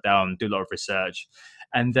nail that down, do a lot of research.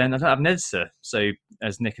 And then I don't have an editor. So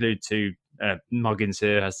as Nick alluded to, Muggins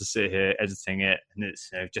here has to sit here editing it, and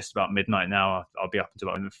it's just about midnight now. I'll be up until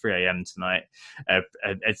about 3 a.m. tonight,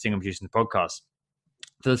 editing and producing the podcast.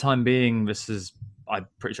 For the time being, I'm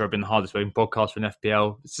pretty sure I've been the hardest working podcast for an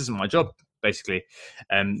FPL. This isn't my job, basically.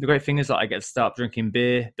 The great thing is that I get to start drinking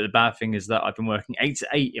beer, but the bad thing is that I've been working 8 to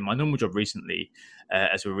 8 in my normal job recently,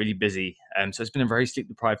 as we're really busy. So it's been a very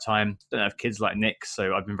sleep-deprived time. I don't have kids like Nick,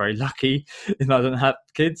 so I've been very lucky in that I don't have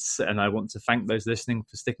kids, and I want to thank those listening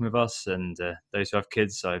for sticking with us, and those who have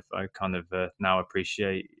kids. I kind of now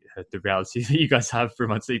appreciate the reality that you guys have through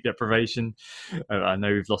my sleep deprivation. I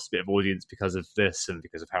know we've lost a bit of audience because of this and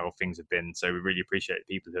because of how things have been, so we really appreciate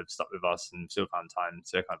people who have stuck with us and still found time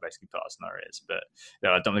to kind of basically put us in our ears. But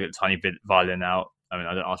I don't want to get the tiny violin out. I mean,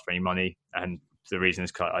 I don't ask for any money, and the reason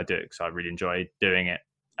is I do it because I really enjoy doing it,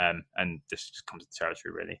 and this just comes with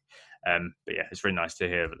territory, really. But yeah, it's really nice to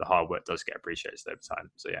hear that the hard work does get appreciated over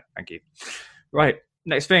time. So yeah, thank you. Right,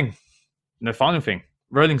 next thing, the final thing,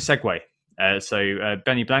 rolling segue.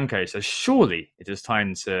 Benny Blanco says, surely it is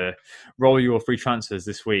time to roll your free transfers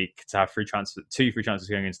this week to have two free transfers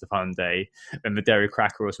going into the final day. And the Derry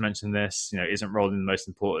Cracker also mentioned this, isn't rolling the most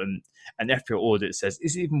important. And FPL Audit says,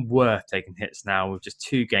 is it even worth taking hits now with just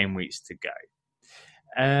 2 game weeks to go?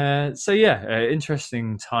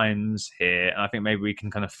 Interesting times here, and I think maybe we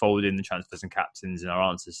can kind of fold in the transfers and captains in our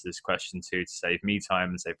answers to this question too, to save me time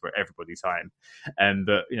and save for everybody time.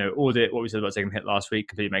 But Audit, what we said about taking a hit last week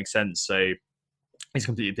completely makes sense. So it's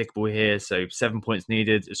completely applicable here. So 7 points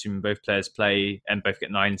needed, assuming both players play and both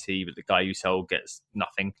get 90, but the guy you sell gets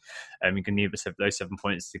nothing. You can need those 7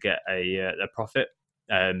 points to get a profit.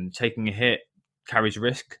 Taking a hit carries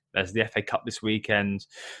risk. There's the FA Cup this weekend.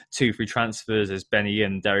 2 free transfers, as Benny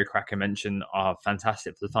and Derry Cracker mentioned, are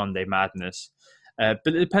fantastic for the Sunday madness. But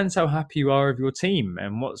it depends how happy you are with your team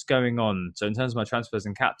and what's going on. So in terms of my transfers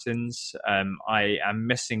and captains, I am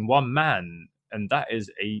missing one man, and that is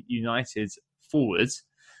a United forward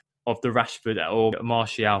of the Rashford or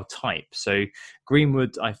Martial type. So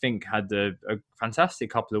Greenwood, I think, had a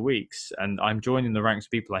fantastic couple of weeks, and I'm joining the ranks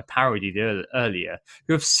of people I parodied earlier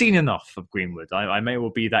who have seen enough of Greenwood. I may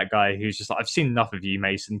well be that guy who's just like, I've seen enough of you,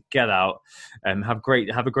 Mason. Get out and have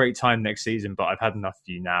a great time next season, but I've had enough of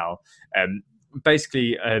you now.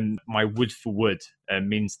 Basically, my wood for wood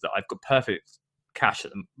means that I've got perfect cash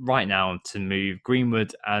right now to move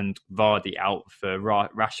Greenwood and Vardy out for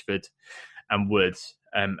Rashford and Wood.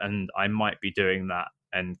 And I might be doing that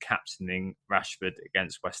and captaining Rashford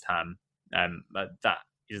against West Ham. That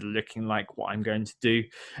is looking like what I'm going to do.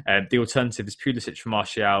 The alternative is Pulisic for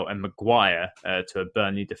Martial and Maguire to a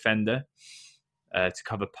Burnley defender to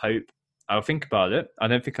cover Pope. I'll think about it. I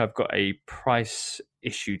don't think I've got a price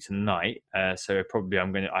issue tonight, so probably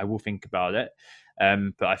I will think about it.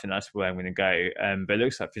 But I think that's where I'm going to go. But it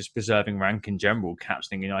looks like just preserving rank in general,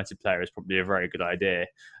 captaining United player is probably a very good idea.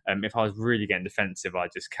 If I was really getting defensive,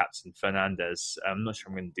 I'd just captain Fernandes. I'm not sure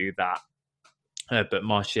I'm going to do that. But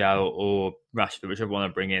Martial or Rashford, whichever one I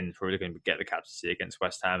bring in, probably going to get the captaincy against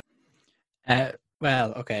West Ham.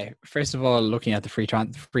 Well, okay. First of all, looking at the free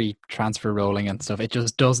transfer rolling and stuff, it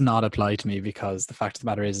just does not apply to me because the fact of the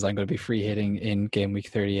matter is I'm going to be free hitting in game week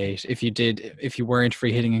 38. If you weren't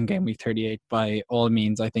free hitting in game week 38, by all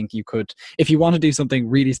means, I think you could, if you want to do something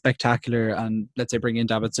really spectacular and let's say bring in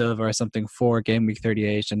David Silva or something for game week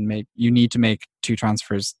 38 and you need to make 2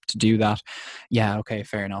 transfers to do that. Yeah, okay,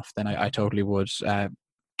 fair enough. Then I totally would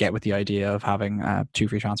get with the idea of having 2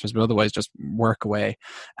 free transfers, but otherwise just work away.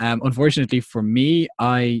 Unfortunately for me,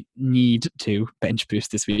 I need to bench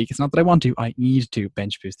boost this week. It's not that I want to, I need to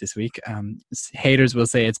bench boost this week. Haters will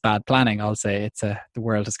say it's bad planning. I'll say it's the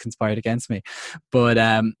world has conspired against me. But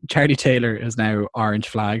Charlie Taylor is now orange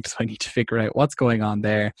flagged, so I need to figure out what's going on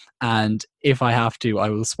there. And if I have to, I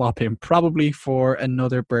will swap him probably for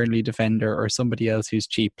another Burnley defender or somebody else who's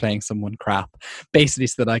cheap playing someone crap, basically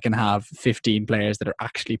so that I can have 15 players that are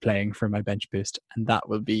actually playing for my bench boost. And that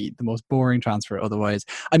will be the most boring transfer otherwise.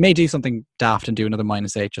 I may do something daft and do another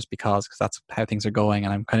 -8 just because that's how things are going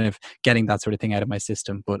and I'm kind of getting that sort of thing out of my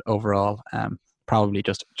system. But overall, probably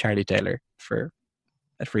just Charlie Taylor for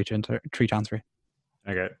a free transfer.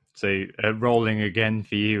 Okay, so rolling again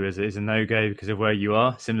for you is a no-go because of where you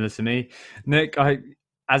are, similar to me. Nick,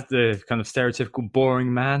 as the kind of stereotypical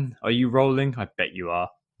boring man, are you rolling? I bet you are.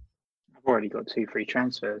 I've already got 2 free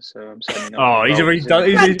transfers, so I'm certainly not. Oh, he's already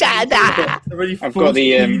done. I've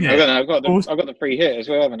got the free hit as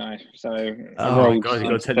well, haven't I? So I rolled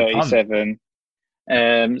 37.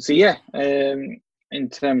 So yeah, in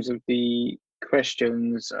terms of the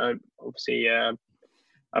questions, obviously.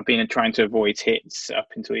 I've been trying to avoid hits up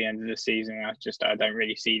until the end of the season. I don't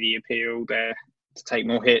really see the appeal there to take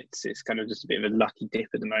more hits. It's kind of just a bit of a lucky dip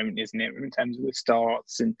at the moment, isn't it, in terms of the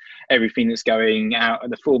starts and everything that's going out.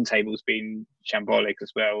 The form table's been shambolic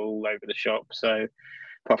as well, all over the shop. So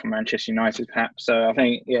apart from Manchester United, perhaps. So I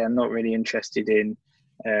think, I'm not really interested in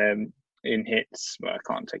hits. Well, I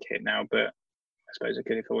can't take a hit now, but I suppose I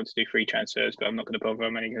could if I want to do 3 transfers, but I'm not going to bother.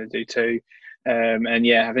 I'm only going to do 2.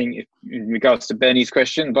 I think in regards to Bernie's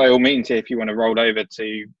question, by all means, if you want to roll over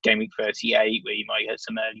to game week 38, where you might get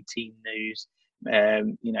some early team news,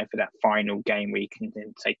 for that final game week, and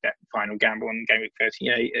then take that final gamble on game week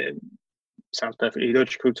 38, sounds perfectly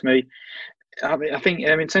logical to me. I think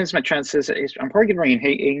in terms of my transfers, I'm probably going to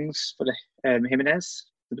bring in Ings for the Jimenez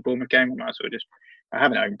for the Bournemouth game. I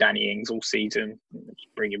haven't owned Danny Ings all season.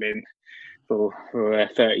 Just bring him in for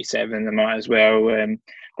 37. I might as well.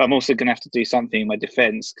 But I'm also going to have to do something in my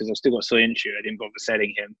defence because I've still got Soyuncu. I didn't bother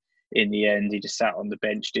selling him in the end. He just sat on the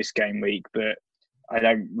bench this game week. But I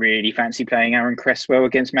don't really fancy playing Aaron Cresswell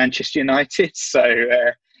against Manchester United. So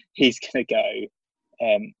he's going to go.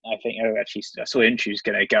 I think, Soyuncu's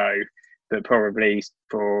going to go. But probably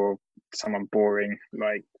for someone boring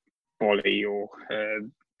like Bolly or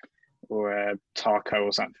Tarko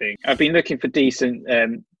or something. I've been looking for decent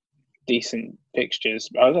fixtures.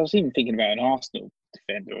 I was even thinking about an Arsenal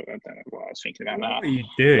defender. I don't know what I was thinking about. What are you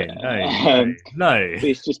doing? No.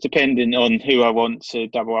 It's just depending on who I want to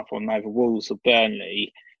double up on, either Wolves or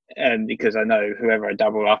Burnley. Because I know whoever I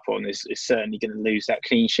double up on is certainly going to lose that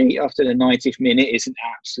clean sheet after the 90th minute. It's an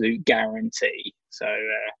absolute guarantee. So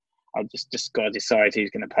I've just got to decide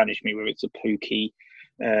who's going to punish me, whether it's a Pukki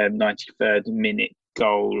 93rd minute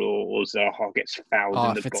goal or Zaha gets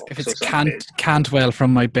fouled in the box. If it's Cantwell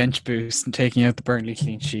from my bench boost and taking out the Burnley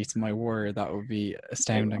clean sheets, my word, that would be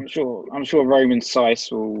astounding. I'm sure Roman Saiss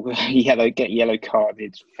will get yellow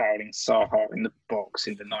carded fouling Zaha in the box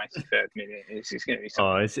in the 93rd minute. It's going to be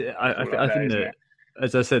something. I think that,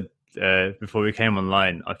 as I said before we came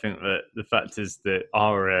online, I think that the fact is that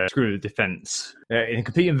our screw of defence, in a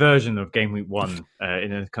complete inversion of game week 1,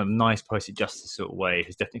 in a kind of nice poetic justice sort of way,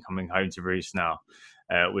 is definitely coming home to roost now,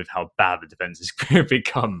 with how bad the defence has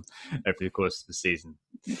become over the course of the season.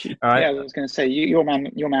 Right. Yeah, I was going to say your man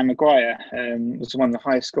Maguire was one of the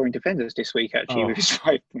highest scoring defenders this week actually with his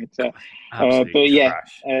 5 points.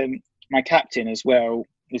 My captain as well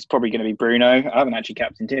is probably going to be Bruno. I haven't actually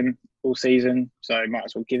captained him all season, so I might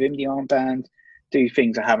as well give him the armband, do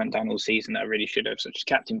things I haven't done all season that I really should have, such as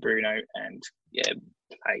captain Bruno and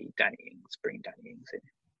play Danny Ings, bring Danny Ings in.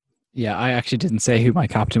 Yeah, I actually didn't say who my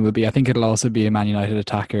captain would be. I think it'll also be a Man United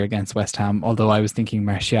attacker against West Ham, although I was thinking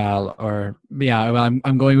Martial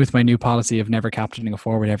I'm going with my new policy of never captaining a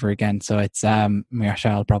forward ever again, so it's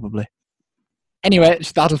Martial probably. Anyway,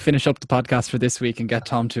 that'll finish up the podcast for this week and get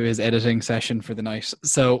Tom to his editing session for the night.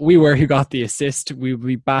 So we were Who Got the Assist. We'll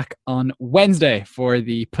be back on Wednesday for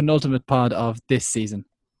the penultimate pod of this season.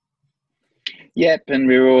 Yep, and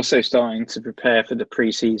we were also starting to prepare for the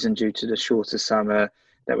pre-season due to the shorter summer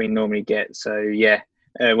that we normally get. So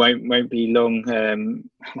won't be long.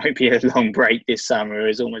 Won't be a long break this summer.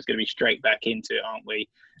 It's almost going to be straight back into it, aren't we?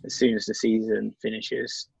 As soon as the season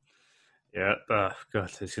finishes. Yeah, God,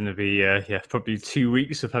 it's going to be probably 2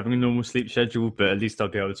 weeks of having a normal sleep schedule, but at least I'll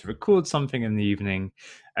be able to record something in the evening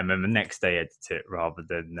and then the next day edit it, rather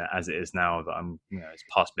than as it is now that it's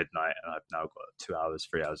past midnight and I've now got 3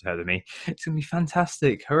 hours ahead of me. It's going to be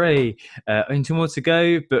fantastic. Hooray. Only 2 more to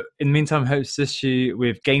go, but in the meantime, hope to assist you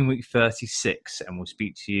with game week 36 and we'll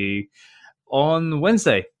speak to you on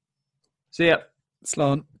Wednesday. See ya.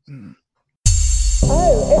 Sloan.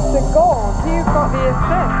 Oh, it's a goal. Who got the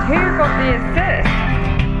assist? Who got the assist?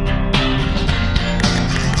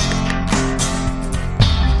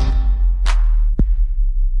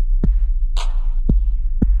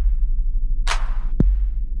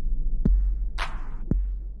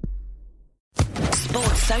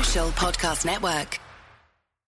 Sports Social Podcast Network.